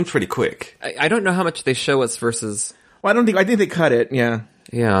 It seemed pretty quick. I don't know how much they show us versus. Well, I think they cut it. Yeah.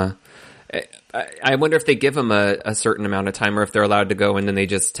 Yeah. I wonder if they give them a certain amount of time, or if they're allowed to go and then they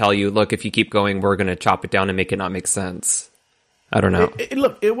just tell you, look, if you keep going, we're going to chop it down and make it not make sense. I don't know.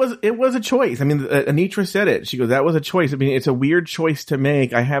 Look, it was a choice. I mean, Anitra said it. She goes, that was a choice. I mean, it's a weird choice to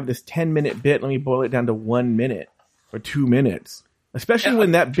make. I have this 10-minute bit. Let me boil it down to 1 minute or 2 minutes, especially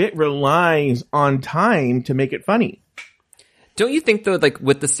when that bit relies on time to make it funny. Don't you think though, like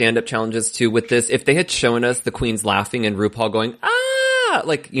with the stand-up challenges too, with this, if they had shown us the queens laughing and RuPaul going,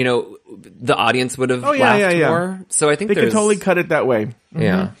 like, the audience would have laughed more. So I think they could totally cut it that way. Mm-hmm.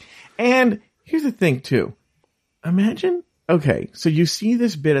 Yeah. And here's the thing too. Imagine, okay, so you see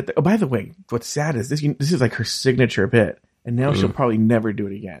this bit by the way, what's sad is this is like her signature bit. And now she'll probably never do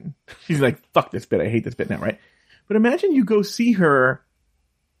it again. She's like, fuck this bit. I hate this bit now, right? But imagine you go see her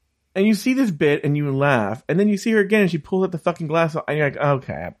and you see this bit and you laugh. And then you see her again and she pulls out the fucking glass. And you're like,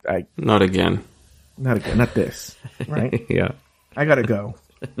 okay. Not again. Not again. Not this. Right? Yeah. I gotta go.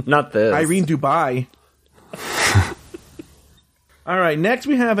 Not this. Irene Dubai. All right. Next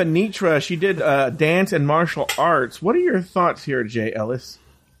we have Anitra. She did dance and martial arts. What are your thoughts here, Jay Ellis?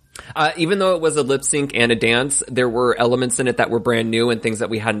 Even though it was a lip sync and a dance, there were elements in it that were brand new and things that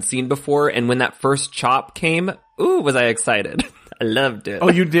we hadn't seen before. And when that first chop came, was I excited. I loved it. Oh,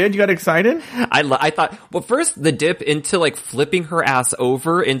 you did? You got excited? I thought, well, first the dip into like flipping her ass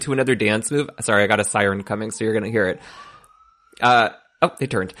over into another dance move. Sorry, I got a siren coming, so you're going to hear it. They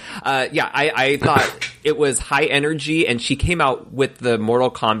turned. I thought it was high energy, and she came out with the Mortal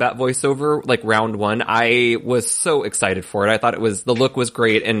Kombat voiceover, like round one. I was so excited for it. I thought the look was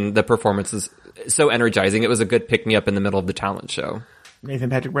great, and the performance was so energizing. It was a good pick-me-up in the middle of the talent show. Nathan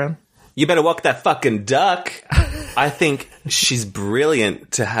Patrick Brown? You better walk that fucking duck. I think she's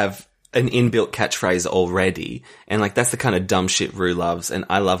brilliant to have an inbuilt catchphrase already. And like, that's the kind of dumb shit Rue loves. And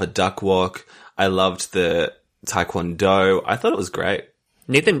I love a duck walk. I loved the Taekwondo. I thought it was great.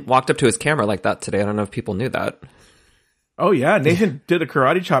 Nathan walked up to his camera like that today. I don't know if people knew that. Oh, yeah. Nathan did a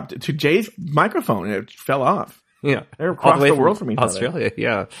karate chop to Jay's microphone, and it fell off. Yeah. They're across the world from each Australia, other.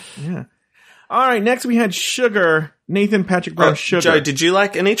 yeah. Yeah. All right. Next, we had Sugar. Nathan Patrick Brown, Sugar. Joe, did you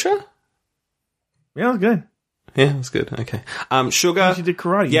like Anitra? Yeah, it was good. Yeah, it was good. Okay. Sugar. She did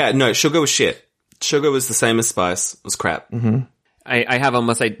karate. Yeah, no, Sugar was shit. Sugar was the same as Spice. It was crap. Mm-hmm. I have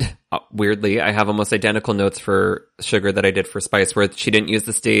almost, weirdly, I have almost identical notes for Sugar that I did for Spice, where she didn't use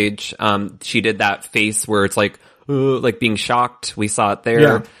the stage. She did that face where it's like being shocked. We saw it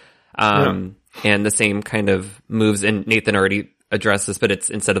there. Yeah. And the same kind of moves, and Nathan already addressed this, but it's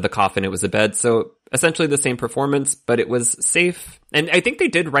instead of the coffin, it was a bed. So essentially the same performance, but it was safe. And I think they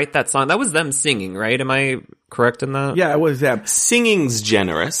did write that song. That was them singing, right? Am I correct in that? Yeah, it was them. Singing's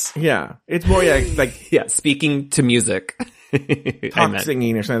generous. Yeah. It's more speaking to music. Talk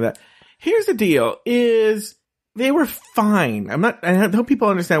singing or something like that. Here's the deal is they were fine. I hope people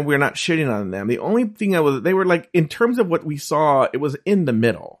understand we're not shitting on them. The only thing they were like, in terms of what we saw, it was in the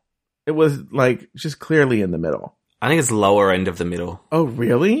middle. It was like just clearly in the middle. I think it's lower end of the middle. Oh,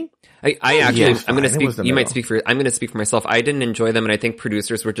 really? I'm going to speak, you might speak I'm going to speak for myself. I didn't enjoy them, and I think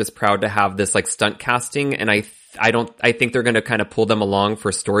producers were just proud to have this like stunt casting, and I think they're going to kind of pull them along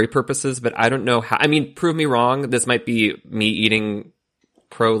for story purposes, but I don't know how. I mean, prove me wrong. This might be me eating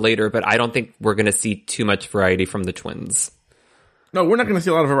crow later, but I don't think we're going to see too much variety from the twins. No, we're not going to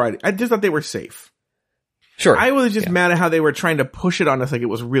see a lot of variety. I just thought they were safe. Sure. I was just mad at how they were trying to push it on us like it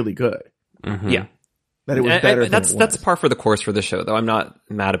was really good. Mm-hmm. Yeah. That it was better. That's par for the course for the show, though. I'm not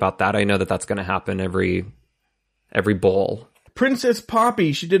mad about that. I know that that's going to happen every bowl. Princess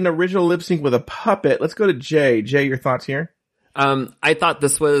Poppy, she did an original lip sync with a puppet. Let's go to Jay. Jay, your thoughts here? I thought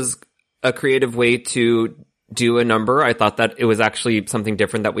this was a creative way to do a number. I thought that it was actually something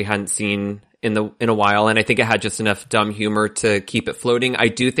different that we hadn't seen in a while, and I think it had just enough dumb humor to keep it floating. I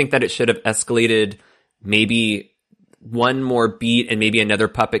do think that it should have escalated maybe one more beat and maybe another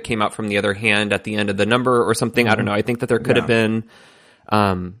puppet came out from the other hand at the end of the number or something. I don't know. I think that there could have been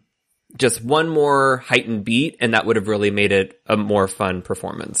just one more heightened beat, and that would have really made it a more fun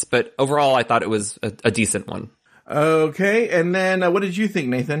performance. But overall, I thought it was a decent one. Okay. And then what did you think,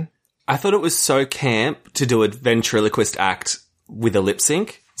 Nathan? I thought it was so camp to do a ventriloquist act with a lip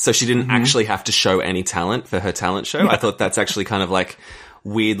sync. So she didn't actually have to show any talent for her talent show. I thought that's actually kind of like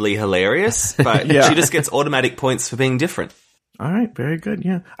weirdly hilarious, but she just gets automatic points for being different. All right, very good.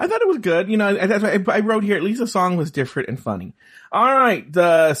 Yeah, I thought it was good. You know, that's why I wrote here. At least the song was different and funny. All right,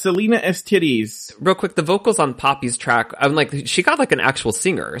 the Selena S titties. Real quick, the vocals on Poppy's track. I'm like, she got like an actual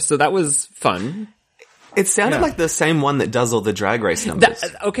singer, so that was fun. It sounded like the same one that does all the Drag Race numbers.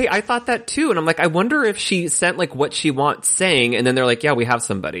 Okay, I thought that too, and I'm like, I wonder if she sent like what she wants saying, and then they're like, yeah, we have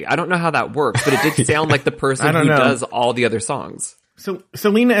somebody. I don't know how that works, but it did sound like the person who does all the other songs. So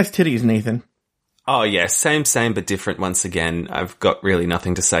Selena S titties, Nathan. Oh yeah, same, but different once again. I've got really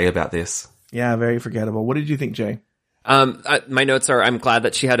nothing to say about this. Yeah, very forgettable. What did you think, Jay? My notes are, I'm glad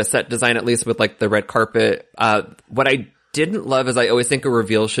that she had a set design, at least with like the red carpet. What I didn't love is I always think a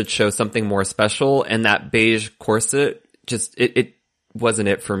reveal should show something more special, and that beige corset just, it wasn't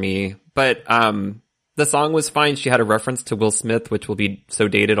it for me. But, the song was fine. She had a reference to Will Smith, which will be so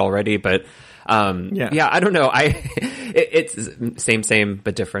dated already, but, yeah, I don't know. It's same,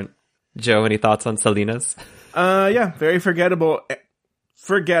 but different. Joe, any thoughts on Selena's? Yeah, very forgettable.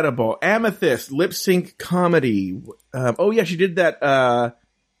 Amethyst, lip sync comedy. Oh yeah, she did that,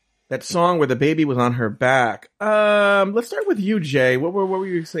 that song where the baby was on her back. Let's start with you, Jay. What were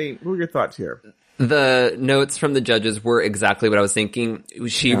you saying? What were your thoughts here? The notes from the judges were exactly what I was thinking.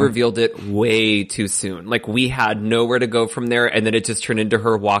 She revealed it way too soon. Like, we had nowhere to go from there, and then it just turned into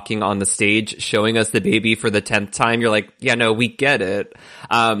her walking on the stage, showing us the baby for the 10th time. You're like, yeah, no, we get it.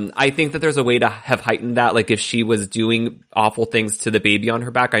 I think that there's a way to have heightened that. Like, if she was doing awful things to the baby on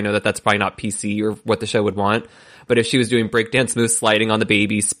her back, I know that that's probably not PC or what the show would want. But if she was doing breakdance moves, sliding on the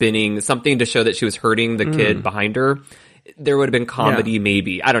baby, spinning, something to show that she was hurting the kid behind her, there would have been comedy,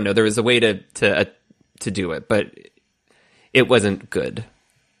 maybe. I don't know. There was a way to do it, but it wasn't good.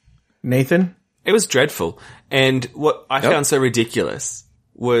 Nathan? It was dreadful. And what I found so ridiculous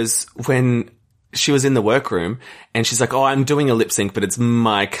was when she was in the workroom and she's like, oh, I'm doing a lip sync, but it's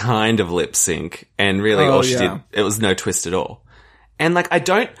my kind of lip sync. And really all she did, it was no twist at all. And like, I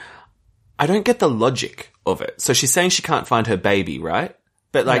don't get the logic of it. So she's saying she can't find her baby, right?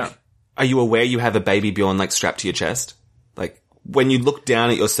 But like, are you aware you have a baby Bjorn like strapped to your chest? Like, when you look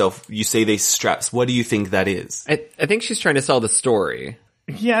down at yourself, you see these straps. What do you think that is? I think she's trying to sell the story.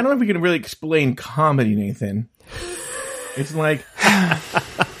 Yeah, I don't know if we can really explain comedy, Nathan. It's like,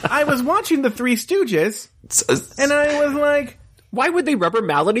 I was watching the Three Stooges, and I was like, why would they rubber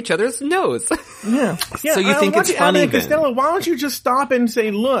mallet each other's nose? Yeah. So you think it's funny then? Costello, why don't you just stop and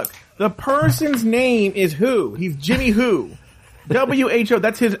say, look, the person's name is Who. He's Jimmy Who. W-H-O.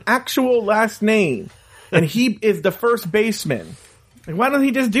 That's his actual last name. And he is the first baseman. Like, why don't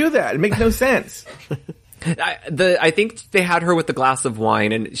he just do that? It makes no sense. I think they had her with a glass of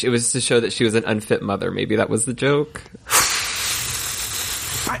wine, and it was to show that she was an unfit mother. Maybe that was the joke.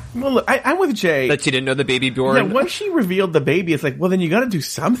 I'm with Jay. That she didn't know the baby Bjorn. Yeah, once she revealed the baby, it's like, well, then you gotta do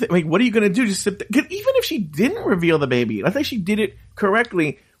something. Like, what are you gonna do? Just sit there? 'Cause even if she didn't reveal the baby, I think she did it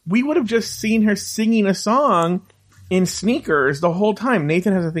correctly, we would have just seen her singing a song in sneakers the whole time.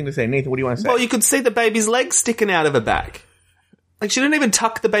 Nathan has a thing to say. Nathan, what do you want to say? Well, you could see the baby's legs sticking out of her back. Like, she didn't even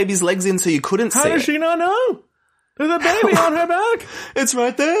tuck the baby's legs in so you couldn't see it. How does she not know? There's a baby on her back. It's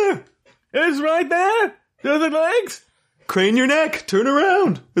right there. It's right there. There's the legs. Crane your neck. Turn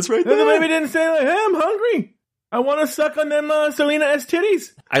around. It's right there. The baby didn't say, like, hey, I'm hungry. I want to suck on them Selena S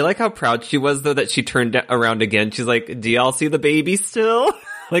titties. I like how proud she was, though, that she turned around again. She's like, do y'all see the baby still?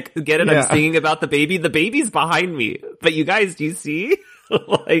 Like, get it? Yeah. I'm singing about the baby. The baby's behind me. But you guys, do you see?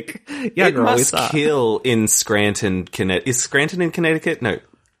 Like, yeah, it girl, must kill in Scranton, Connecticut. Is Scranton in Connecticut? No.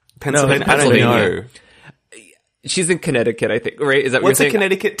 Pennsylvania? No, I don't know. She's in Connecticut, I think. Right? Is that what What's you're a saying?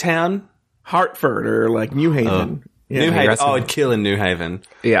 Connecticut town? Hartford or like New Haven. Yeah, New Haven. Oh, it'd kill in New Haven.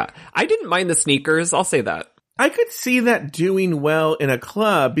 Yeah. I didn't mind the sneakers. I'll say that. I could see that doing well in a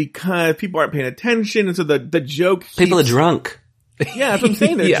club because people aren't paying attention, and so the joke keeps... People are drunk. Yeah, that's what I'm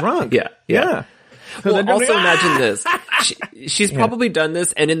saying. They're drunk. Yeah. So well, also imagine this. She's probably done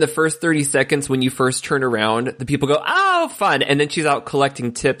this, and in the first 30 seconds when you first turn around, the people go, oh, fun. And then she's out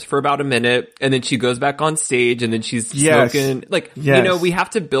collecting tips for about a minute, and then she goes back on stage, and then she's smoking. Like, you know, we have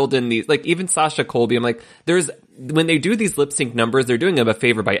to build in these, like, even Sasha Colby, I'm like, when they do these lip sync numbers, they're doing them a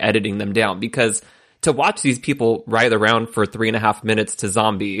favor by editing them down, because to watch these people writhe around for 3.5 minutes to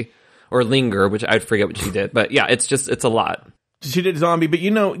Zombie, or Linger, which I forget what she did, but yeah, it's a lot. She did Zombie, but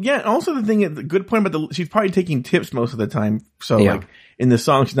also the thing is, the good point about she's probably taking tips most of the time. So like in the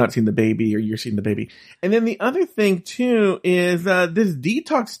song, she's not seeing the baby or you're seeing the baby. And then the other thing too is, this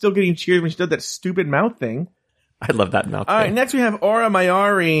Detox still getting cheers when she does that stupid mouth thing. I love that mouth thing. All right, next we have Aura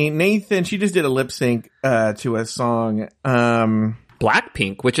Mayari. Nathan, she just did a lip sync, to a song,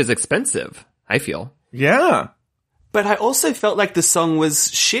 Blackpink, which is expensive, I feel. Yeah. But I also felt like the song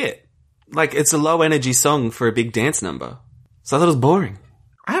was shit. Like, it's a low energy song for a big dance number. So I thought it was boring.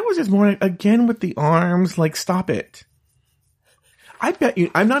 I was just more again with the arms, like, stop it. I bet you,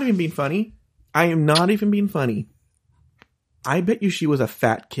 I'm not even being funny. I am not even being funny. I bet you she was a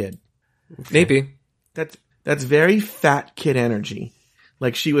fat kid. Maybe. That's very fat kid energy.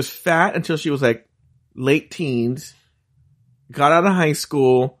 Like, she was fat until she was like late teens, got out of high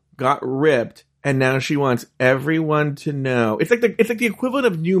school, got ripped, and now she wants everyone to know. It's like the equivalent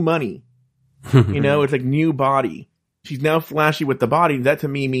of new money. You know, it's like new body. She's now flashy with the body. That to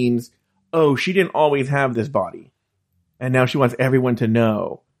me means, oh, she didn't always have this body. And now she wants everyone to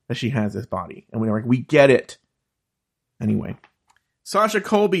know that she has this body. And we're like, we get it. Anyway. Sasha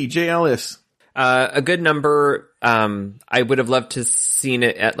Colby, Jay Ellis. A good number. I would have loved to seen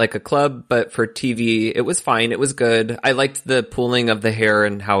it at like a club, but for TV, it was fine. It was good. I liked the pulling of the hair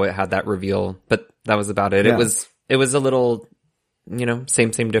and how it had that reveal, but that was about it. Yeah. It was a little,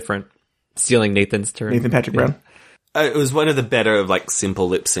 same, different. Stealing Nathan's turn. Nathan Patrick Brown. It was one of the better, like, simple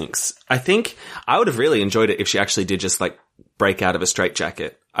lip syncs. I think I would have really enjoyed it if she actually did just, like, break out of a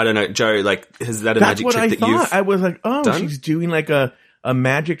straitjacket. I don't know, Joe, like, is that a magic trick that you've I was like, oh, done? She's doing like a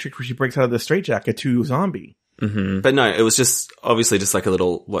magic trick where she breaks out of the straitjacket to zombie. Mm-hmm. But no, it was just obviously just like a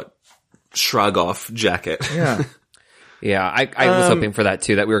little, shrug off jacket. Yeah. Yeah, I was hoping for that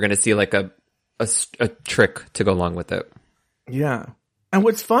too, that we were going to see like a trick to go along with it. Yeah. And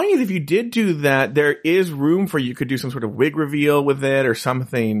what's funny is if you did do that, there is room for you could do some sort of wig reveal with it or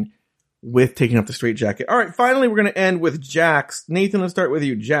something with taking off the straitjacket. All right, finally we're going to end with Jax. Nathan, let's start with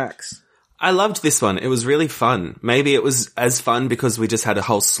you. Jax. I loved this one. It was really fun. Maybe it was as fun because we just had a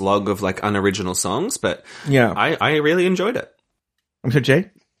whole slog of like unoriginal songs, but yeah, I really enjoyed it. I'm sorry, Jay?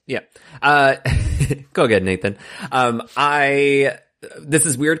 Yeah. Go ahead, Nathan. This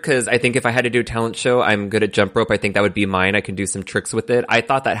is weird because I think if I had to do a talent show, I'm good at jump rope. I think that would be mine. I can do some tricks with it. I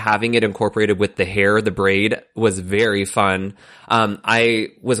thought that having it incorporated with the hair, the braid, was very fun.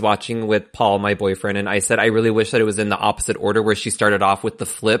 I was watching with Paul, my boyfriend, and I said I really wish that it was in the opposite order where she started off with the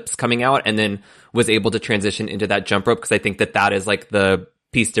flips coming out and then was able to transition into that jump rope because I think that is like the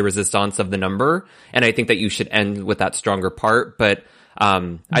piece de resistance of the number. And I think that you should end with that stronger part. But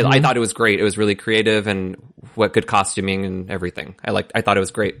I thought it was great. It was really creative and what good costuming and everything. I thought it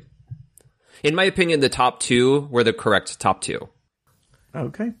was great. In my opinion, the top two were the correct top two.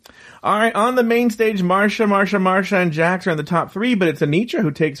 Okay. All right. On the main stage, Marsha, and Jax are in the top three, but it's Anitra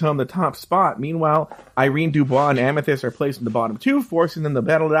who takes home the top spot. Meanwhile, Irene Dubois and Amethyst are placed in the bottom two, forcing them to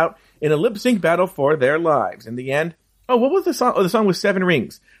battle it out in a lip sync battle for their lives. In the end, what was the song? Oh, the song was Seven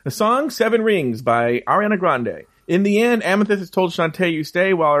Rings. The song Seven Rings by Ariana Grande. In the end, Amethyst is told Shantae you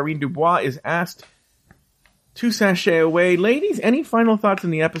stay, while Irene Dubois is asked to sashay away. Ladies, any final thoughts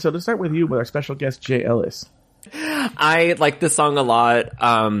in the episode? Let's start with you, with our special guest, Jay Ellis. I like this song a lot.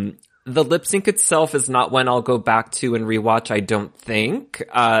 The lip sync itself is not one I'll go back to and rewatch, I don't think.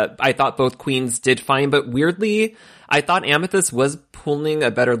 I thought both queens did fine, but weirdly, I thought Amethyst was pulling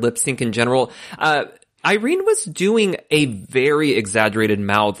a better lip sync in general. Irene was doing a very exaggerated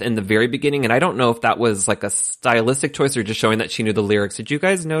mouth in the very beginning, and I don't know if that was like a stylistic choice or just showing that she knew the lyrics. Did you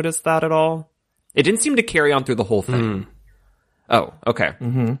guys notice that at all? It didn't seem to carry on through the whole thing. Oh, okay.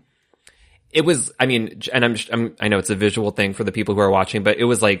 Mm-hmm. It was, I mean, and I know it's a visual thing for the people who are watching, but it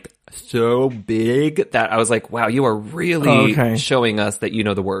was like so big that I was like, wow, you are really showing us that you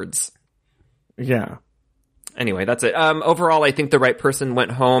know the words. Yeah. Anyway, that's it. Overall, I think the right person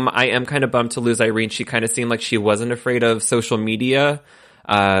went home. I am kind of bummed to lose Irene. She kind of seemed like she wasn't afraid of social media.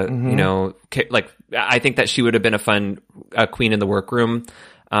 You know, like, I think that she would have been a fun queen in the workroom.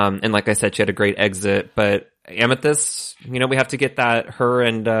 And like I said, she had a great exit. But Amethyst, you know, we have to get that her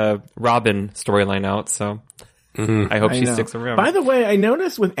and Robin storyline out. So I hope she sticks around. By the way, I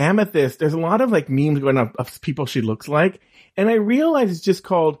noticed with Amethyst, there's a lot of like memes going on of people she looks like. And I realized it's just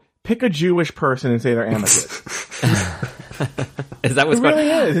called pick a Jewish person and say they're Amethyst. Is that what's it really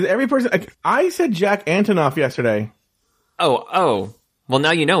is? Every person. Like, I said Jack Antonoff yesterday. Oh. Well,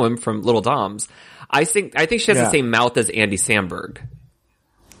 now you know him from Little Doms. I think she has the same mouth as Andy Samberg.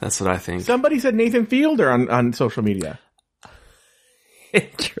 That's what I think. Somebody said Nathan Fielder on social media.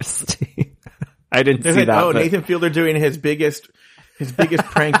 Interesting. I didn't see that. Oh, Nathan Fielder doing his biggest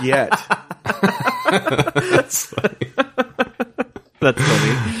prank yet. That's funny. That's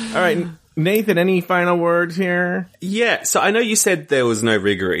funny. All right, Nathan, any final words here? Yeah, so I know you said there was no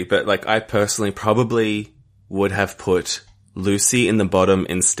riggery, but like I personally probably would have put Lucy in the bottom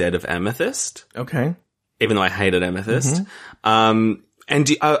instead of Amethyst. Okay. Even though I hated Amethyst.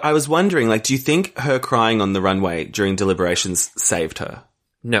 And I was wondering, like, do you think her crying on the runway during deliberations saved her?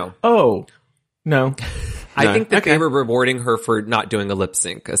 No. Oh, no. I think that they were rewarding her for not doing a lip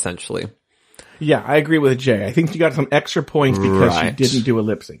sync, essentially. Yeah, I agree with Jay. I think she got some extra points because she didn't do a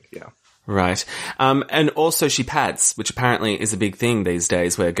lip sync. Yeah. Right. And also she pads, which apparently is a big thing these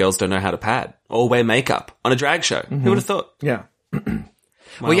days where girls don't know how to pad or wear makeup on a drag show. Who would have thought? Yeah.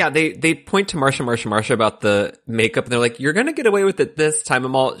 Well, yeah, they point to Marsha about the makeup and they're like, you're going to get away with it this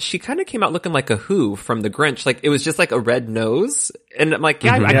time. She kind of came out looking like a Who from the Grinch. Like it was just like a red nose. And I'm like,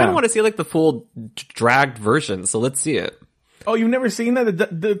 I kind of want to see like the full dragged version. So let's see it. Oh, you've never seen that?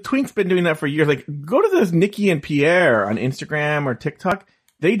 The Twink's been doing that for years. Like, go to this Nikki and Pierre on Instagram or TikTok.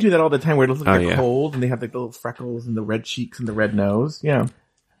 They do that all the time where it looks like they're cold and they have like the little freckles and the red cheeks and the red nose. Yeah.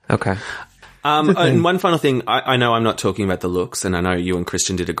 Okay. And one final thing. I know I'm not talking about the looks and I know you and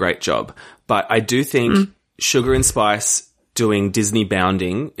Christian did a great job, but I do think Sugar and Spice doing Disney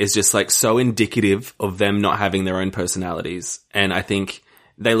bounding is just like so indicative of them not having their own personalities. And I think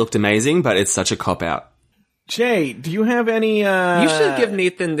they looked amazing, but it's such a cop-out. Jay, do you have any, You should give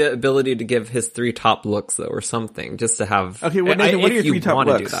Nathan the ability to give his 3 top looks, though, or something, just to have... Okay, well, Nathan, what are your 3 top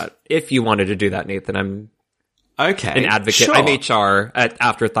looks? If you wanted to do that, Nathan, Okay. An advocate. Sure. I'm HR at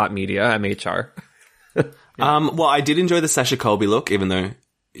Afterthought Media. I'm HR. Well, I did enjoy the Sasha Colby look, even though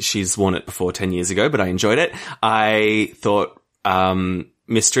she's worn it before 10 years ago, but I enjoyed it. I thought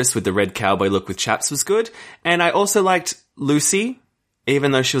Mistress with the red cowboy look with chaps was good. And I also liked Lucy,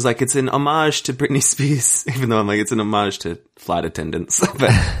 even though she was like, it's an homage to Britney Spears, even though I'm like, it's an homage to flight attendants.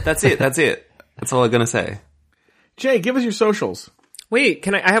 But that's it. That's all I'm going to say. Jay, give us your socials. Wait,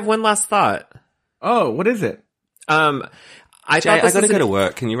 I have one last thought. Oh, what is it? I gotta go to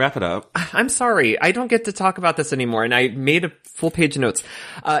work. Can you wrap it up? I'm sorry. I don't get to talk about this anymore, and I made a full page of notes.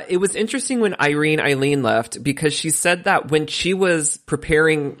 It was interesting when Eileen left, because she said that when she was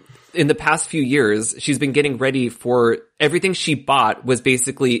preparing in the past few years, she's been getting ready for everything she bought was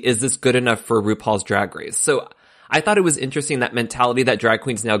basically, is this good enough for RuPaul's Drag Race? So I thought it was interesting, that mentality that drag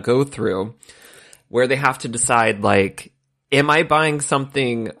queens now go through, where they have to decide, like, am I buying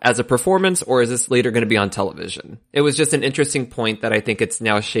something as a performance, or is this later going to be on television? It was just an interesting point that I think it's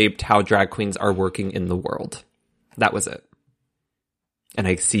now shaped how drag queens are working in the world. That was it. And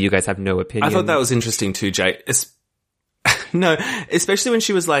I see you guys have no opinion. I thought that was interesting too, Jay. No, especially when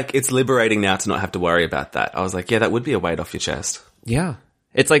she was like, it's liberating now to not have to worry about that. I was like, yeah, that would be a weight off your chest. Yeah.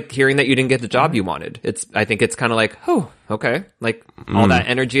 It's like hearing that you didn't get the job you wanted. I think it's kind of like, oh, okay. Like all that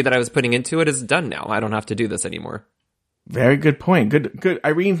energy that I was putting into it is done now. I don't have to do this anymore. Very good point. Good.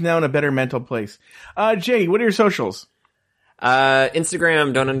 Irene's now in a better mental place. Jay, what are your socials?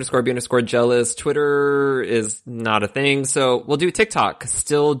 Instagram, don't_be_jealous. Twitter is not a thing, so we'll do TikTok.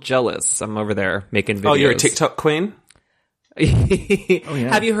 Still jealous. I'm over there making videos. Oh, you're a TikTok queen? Oh,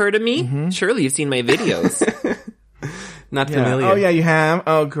 yeah. Have you heard of me? Mm-hmm. Surely you've seen my videos. Not familiar. Oh, yeah, you have?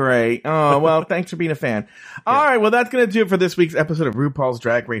 Oh, great. Oh, well, thanks for being a fan. All right, well, that's going to do it for this week's episode of RuPaul's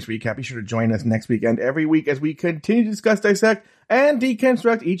Drag Race Recap. Be sure to join us next week and every week as we continue to discuss, dissect, and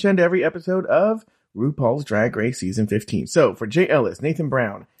deconstruct each and every episode of RuPaul's Drag Race Season 15. So, for Jay Ellis, Nathan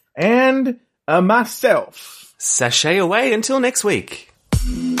Brown, and myself, sashay away until next week.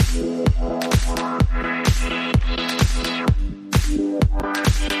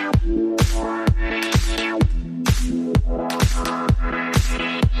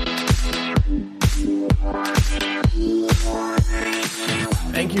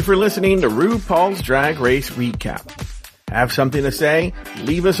 Thank you for listening to RuPaul's Drag Race Recap. Have something to say?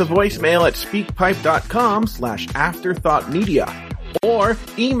 Leave us a voicemail at speakpipe.com/afterthoughtmedia or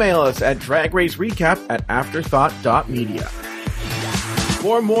email us at dragracerecap@afterthought.media.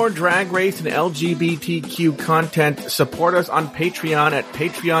 For more Drag Race and LGBTQ content, support us on Patreon at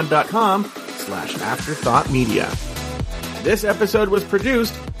patreon.com/afterthoughtmedia. This episode was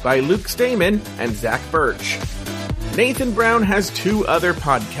produced by Luke Stamen and Zach Birch. Nathan Brown has 2 other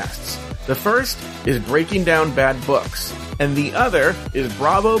podcasts. The first is Breaking Down Bad Books, and the other is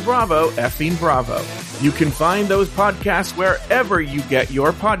Bravo Bravo Effing Bravo. You can find those podcasts wherever you get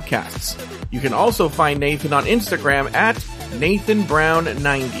your podcasts. You can also find Nathan on Instagram at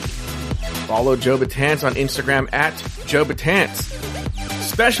NathanBrown90. Follow Joe Batance on Instagram at Joe Batance.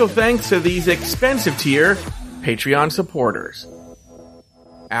 Special thanks to these expensive tier Patreon supporters: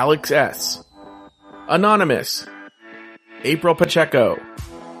 Alex S., Anonymous, April Pacheco,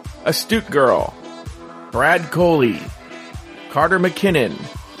 Astute Girl, Brad Coley, Carter McKinnon,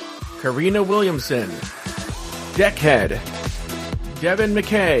 Karina Williamson, Deckhead, Devin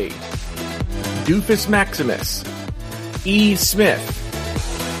McKay, Doofus Maximus, E. Smith,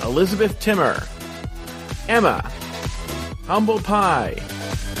 Elizabeth Timmer, Emma, Humble Pie,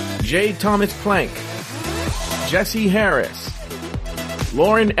 J. Thomas Plank, Jesse Harris,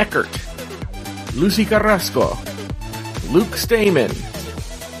 Lauren Eckert, Lucy Carrasco, Luke Stamen,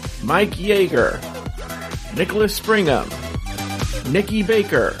 Mike Yeager, Nicholas Springham, Nikki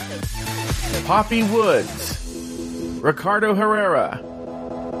Baker, Poppy Woods, Ricardo Herrera,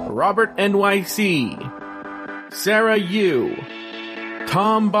 Robert NYC, Sarah Yu,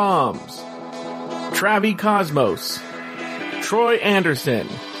 Tom Bombs, Travi Cosmos, Troy Anderson,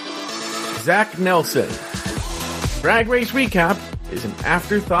 Zach Nelson. Drag Race Recap is an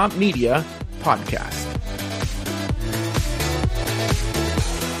Afterthought Media podcast.